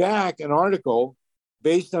send back an article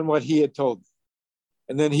based on what he had told me.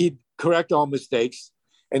 And then he'd correct all mistakes.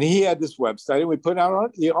 And he had this website, and we put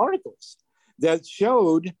out the articles that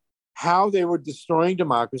showed how they were destroying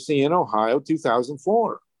democracy in Ohio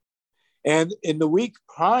 2004. And in the week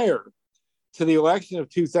prior to the election of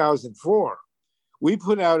 2004, we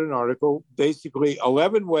put out an article, basically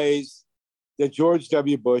 11 ways that George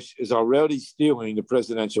W. Bush is already stealing the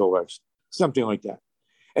presidential election, something like that.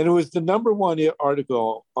 And it was the #1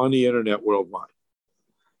 article on the internet worldwide.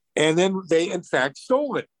 And then they, in fact,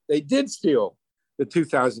 stole it. They did steal the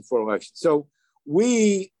 2004 election. So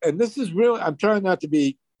and this is really, I'm trying not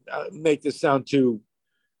to make this sound too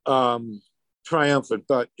triumphant,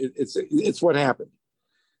 but it's what happened.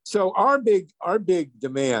 So our big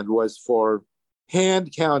demand was for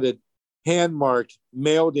hand-counted, hand-marked,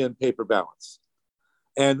 mailed-in paper ballots.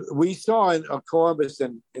 And we saw in Columbus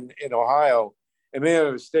and in Ohio and many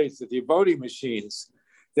other states that the voting machines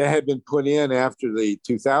that had been put in after the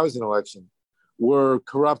 2000 election were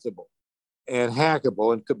corruptible and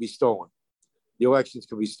hackable and could be stolen. The elections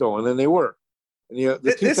could be stolen, and they were. And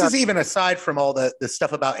this is even aside from all the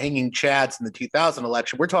stuff about hanging chads in the 2000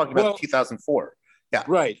 election. We're talking about 2004. Yeah.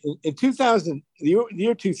 Right. In 2000, the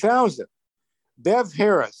year 2000, Bev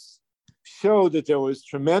Harris showed that there was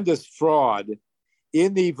tremendous fraud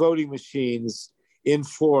in the voting machines in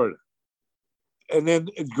Florida. And then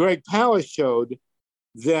Greg Palast showed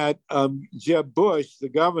that Jeb Bush, the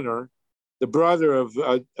governor, the brother of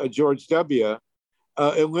George W.,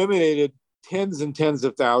 eliminated tens and tens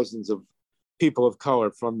of thousands of people of color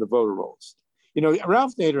from the voter rolls.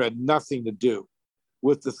 Ralph Nader had nothing to do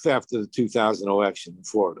with the theft of the 2000 election in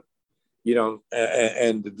Florida.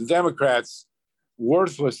 And the Democrats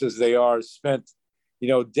worthless as they are, spent,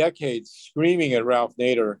 decades screaming at Ralph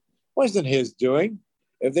Nader, wasn't his doing.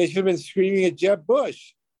 If they should have been screaming at Jeb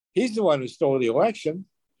Bush, he's the one who stole the election.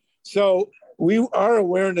 So our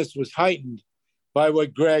awareness was heightened by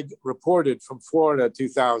what Greg reported from Florida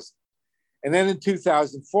 2000. And then in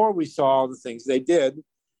 2004, we saw all the things they did.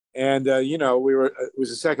 And, it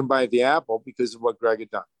was a second bite at the apple because of what Greg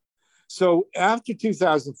had done. So after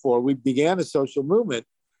 2004, we began a social movement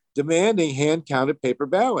demanding hand-counted paper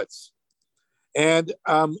ballots. And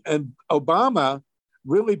Obama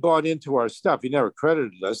really bought into our stuff. He never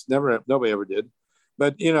credited us, nobody ever did.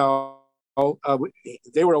 But, they were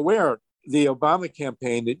aware, the Obama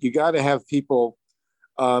campaign, that you got to have people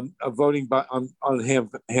voting on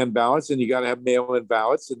hand ballots, and you got to have mail-in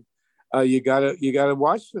ballots, and you got to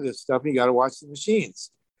watch for this stuff, and you got to watch the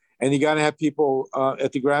machines, and you got to have people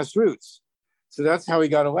at the grassroots. So that's how he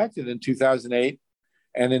got elected in 2008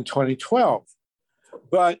 and in 2012.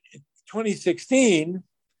 But 2016,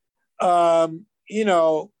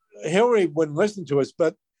 Hillary wouldn't listen to us.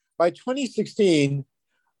 But by 2016,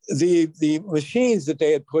 the machines that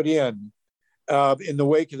they had put in the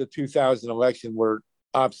wake of the 2000 election were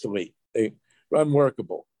obsolete. They were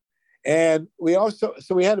unworkable. And we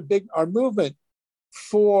had our movement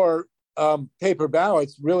for paper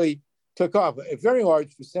ballots really took off. A very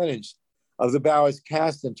large percentage of the ballots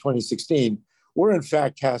cast in 2016 were in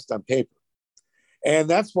fact cast on paper. And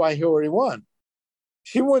that's why Hillary won.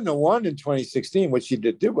 She wouldn't have won in 2016, which she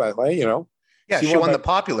did do, by the way, Yeah, she won the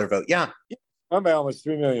popular vote, yeah. Won by almost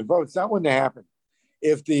 3 million votes. That wouldn't have happened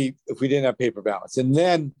if we didn't have paper ballots. And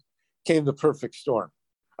then came the perfect storm.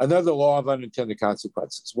 Another law of unintended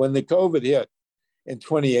consequences. When the COVID hit in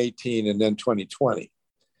 2018 and then 2020,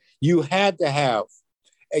 you had to have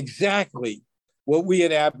exactly what we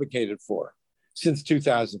had advocated for since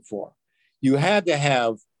 2004. You had to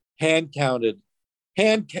have hand-counted,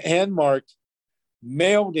 hand-marked,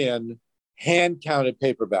 mailed-in, hand-counted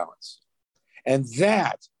paper ballots. And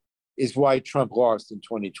that is why Trump lost in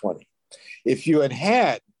 2020. If you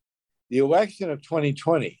had the election of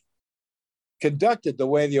 2020 conducted the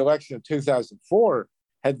way the election of 2004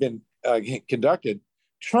 had been conducted,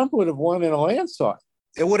 Trump would have won in a landslide.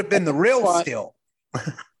 It would have been the real still.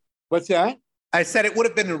 What's that? I said it would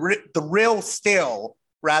have been the real still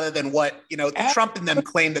rather than what, Trump and them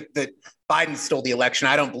claim that Biden stole the election.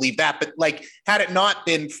 I don't believe that. But had it not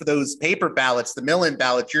been for those paper ballots, the mail-in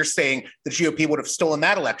ballots, you're saying the GOP would have stolen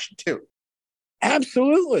that election too.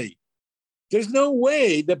 Absolutely. There's no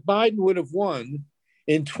way that Biden would have won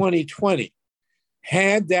in 2020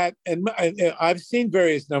 had that. And I've seen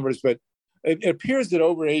various numbers, but it appears that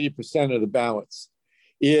over 80% of the ballots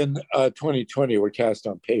in 2020 were cast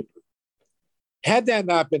on paper. Had that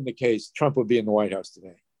not been the case, Trump would be in the White House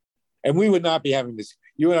today. And we would not be having this.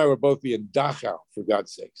 You and I would both be in Dachau, for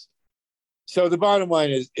God's sakes. So the bottom line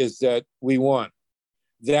is that we won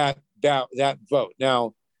that vote.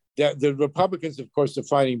 Now, the Republicans, of course, are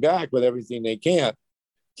fighting back with everything they can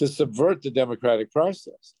to subvert the democratic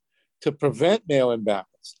process, to prevent mail-in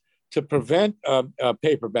ballots, to prevent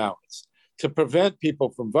paper ballots, to prevent people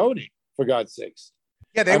from voting, for God's sakes.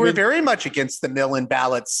 Yeah, they were very much against the mail-in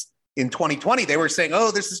ballots in 2020. They were saying,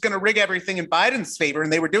 this is going to rig everything in Biden's favor.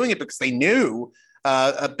 And they were doing it because they knew,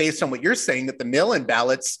 based on what you're saying, that the mail-in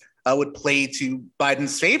ballots would play to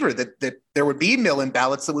Biden's favor, that there would be mail-in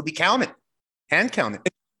ballots that would be counted, hand counted.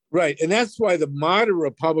 Right. And that's why the moderate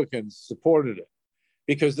Republicans supported it,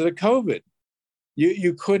 because of the COVID.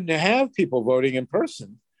 You couldn't have people voting in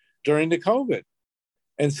person during the COVID.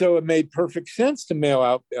 And so it made perfect sense to mail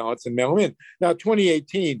out ballots and mail them in. Now,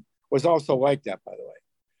 2018 was also like that, by the way.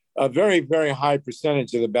 A very, very high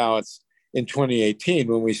percentage of the ballots in 2018,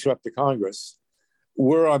 when we swept the Congress,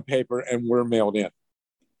 were on paper and were mailed in.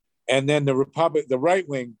 And then the right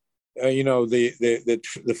wing,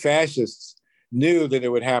 the fascists knew that it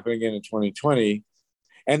would happen again in 2020.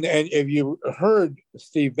 And if you heard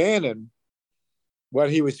Steve Bannon,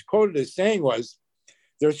 what he was quoted as saying was,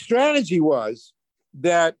 their strategy was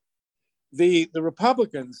that the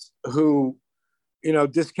Republicans who,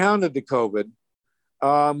 discounted the COVID,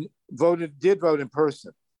 did vote in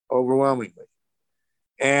person overwhelmingly,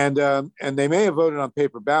 and they may have voted on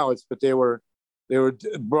paper ballots, but they were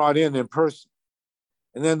brought in person.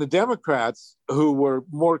 And then the Democrats, who were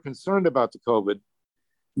more concerned about the COVID,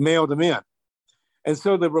 mailed them in, and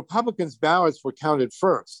so the Republicans' ballots were counted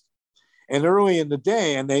first. And early in the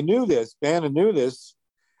day, and they knew this, Bannon knew this,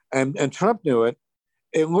 and Trump knew it.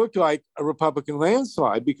 It looked like a Republican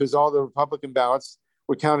landslide because all the Republican ballots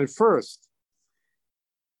were counted first.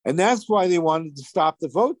 And that's why they wanted to stop the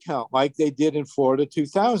vote count like they did in Florida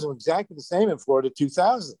 2000, exactly the same in Florida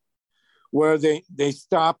 2000, where they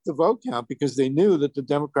stopped the vote count because they knew that the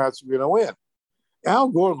Democrats were going to win. Al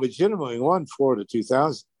Gore legitimately won Florida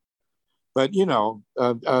 2000. But,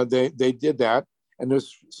 they did that, and the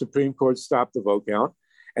Supreme Court stopped the vote count.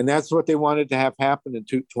 And that's what they wanted to have happen in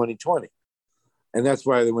 2020. And that's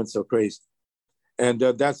why they went so crazy. And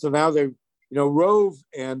so now they, Rove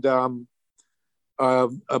and Bill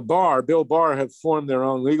Barr have formed their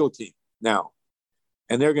own legal team now.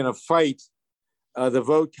 And they're going to fight the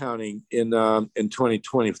vote counting in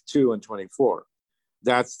 2022 and 24.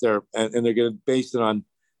 That's and they're going to base it on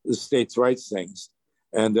the states' rights things.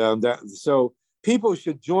 And so people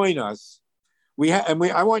should join us.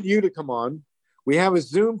 I want you to come on. We have a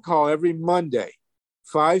Zoom call every Monday,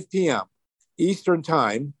 5 p.m. Eastern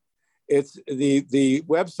time. It's the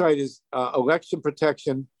website is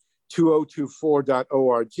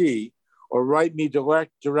electionprotection2024.org, or write me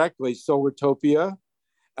directly, Solartopia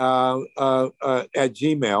at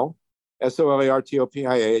Gmail,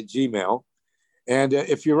 SOLARTOPIA at Gmail. And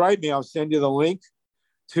if you write me, I'll send you the link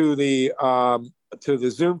to the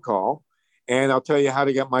Zoom call, and I'll tell you how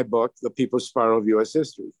to get my book, The People's Spiral of U.S.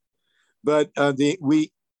 History. But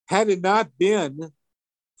had it not been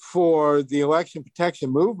for the election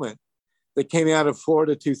protection movement that came out of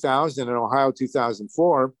Florida 2000 and Ohio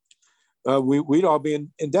 2004, we'd all be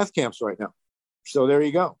in death camps right now. So there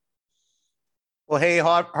you go. Well, hey,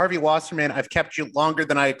 Harvey Wasserman, I've kept you longer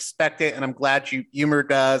than I expected, and I'm glad you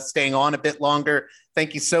humored staying on a bit longer.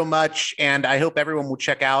 Thank you so much, and I hope everyone will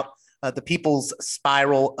check out The People's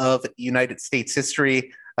Spiral of United States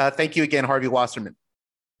History. Thank you again, Harvey Wasserman.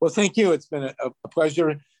 Well, thank you. It's been a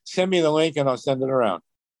pleasure. Send me the link, and I'll send it around.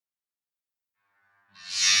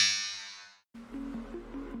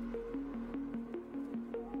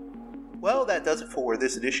 Well, that does it for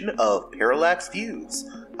this edition of Parallax Views.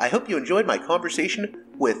 I hope you enjoyed my conversation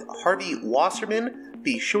with Harvey Wasserman.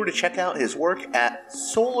 Be sure to check out his work at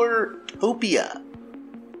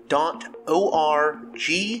solartopia.org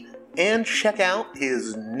and check out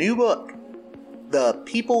his new book, The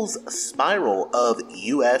People's Spiral of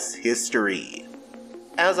U.S. History.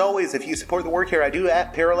 As always, if you support the work here I do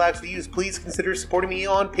at Parallax Views, please consider supporting me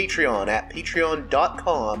on Patreon at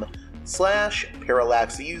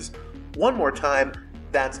patreon.com/parallaxviews. One more time,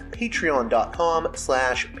 that's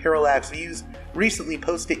patreon.com/parallaxviews. Recently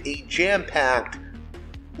posted a jam-packed,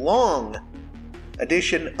 long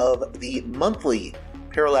edition of the monthly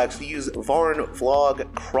Parallax Views Varn vlog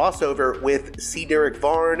crossover with C. Derek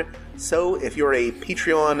Varn. So if you're a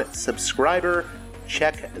Patreon subscriber,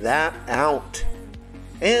 check that out.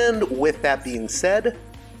 And with that being said,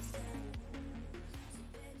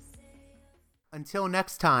 until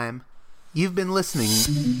next time, you've been listening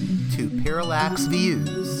to Parallax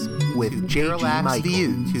Views with Parallax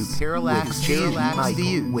Views to Parallax Views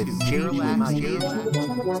with Parallax Views.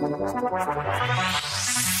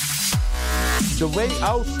 The way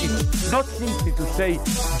out is not simply to say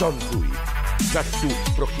don't do it, just to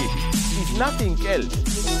prohibit. It's nothing else.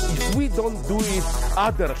 If we don't do it,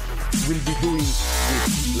 others will be doing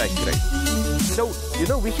it like crazy. So,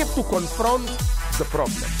 we have to confront the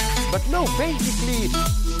problem. But no, basically,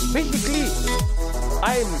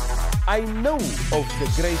 I know of the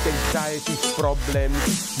great anxieties,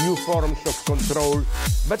 problems, new forms of control,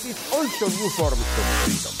 but it's also new forms of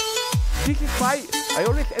freedom. This is why I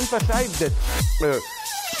always emphasize that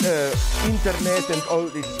internet and all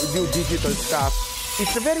this new digital stuff,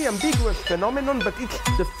 it's a very ambiguous phenomenon, but it's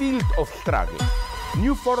the field of struggle.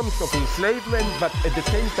 New forms of enslavement, but at the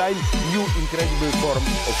same time, new incredible forms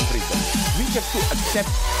of freedom. We have to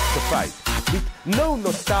accept the fight with no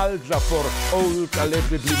nostalgia for old,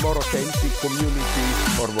 allegedly more authentic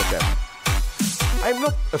communities or whatever. I'm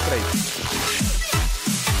not afraid.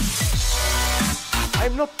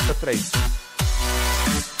 I'm not afraid.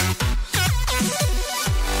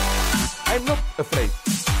 I'm not afraid.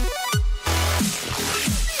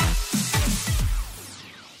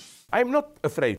 I'm not afraid.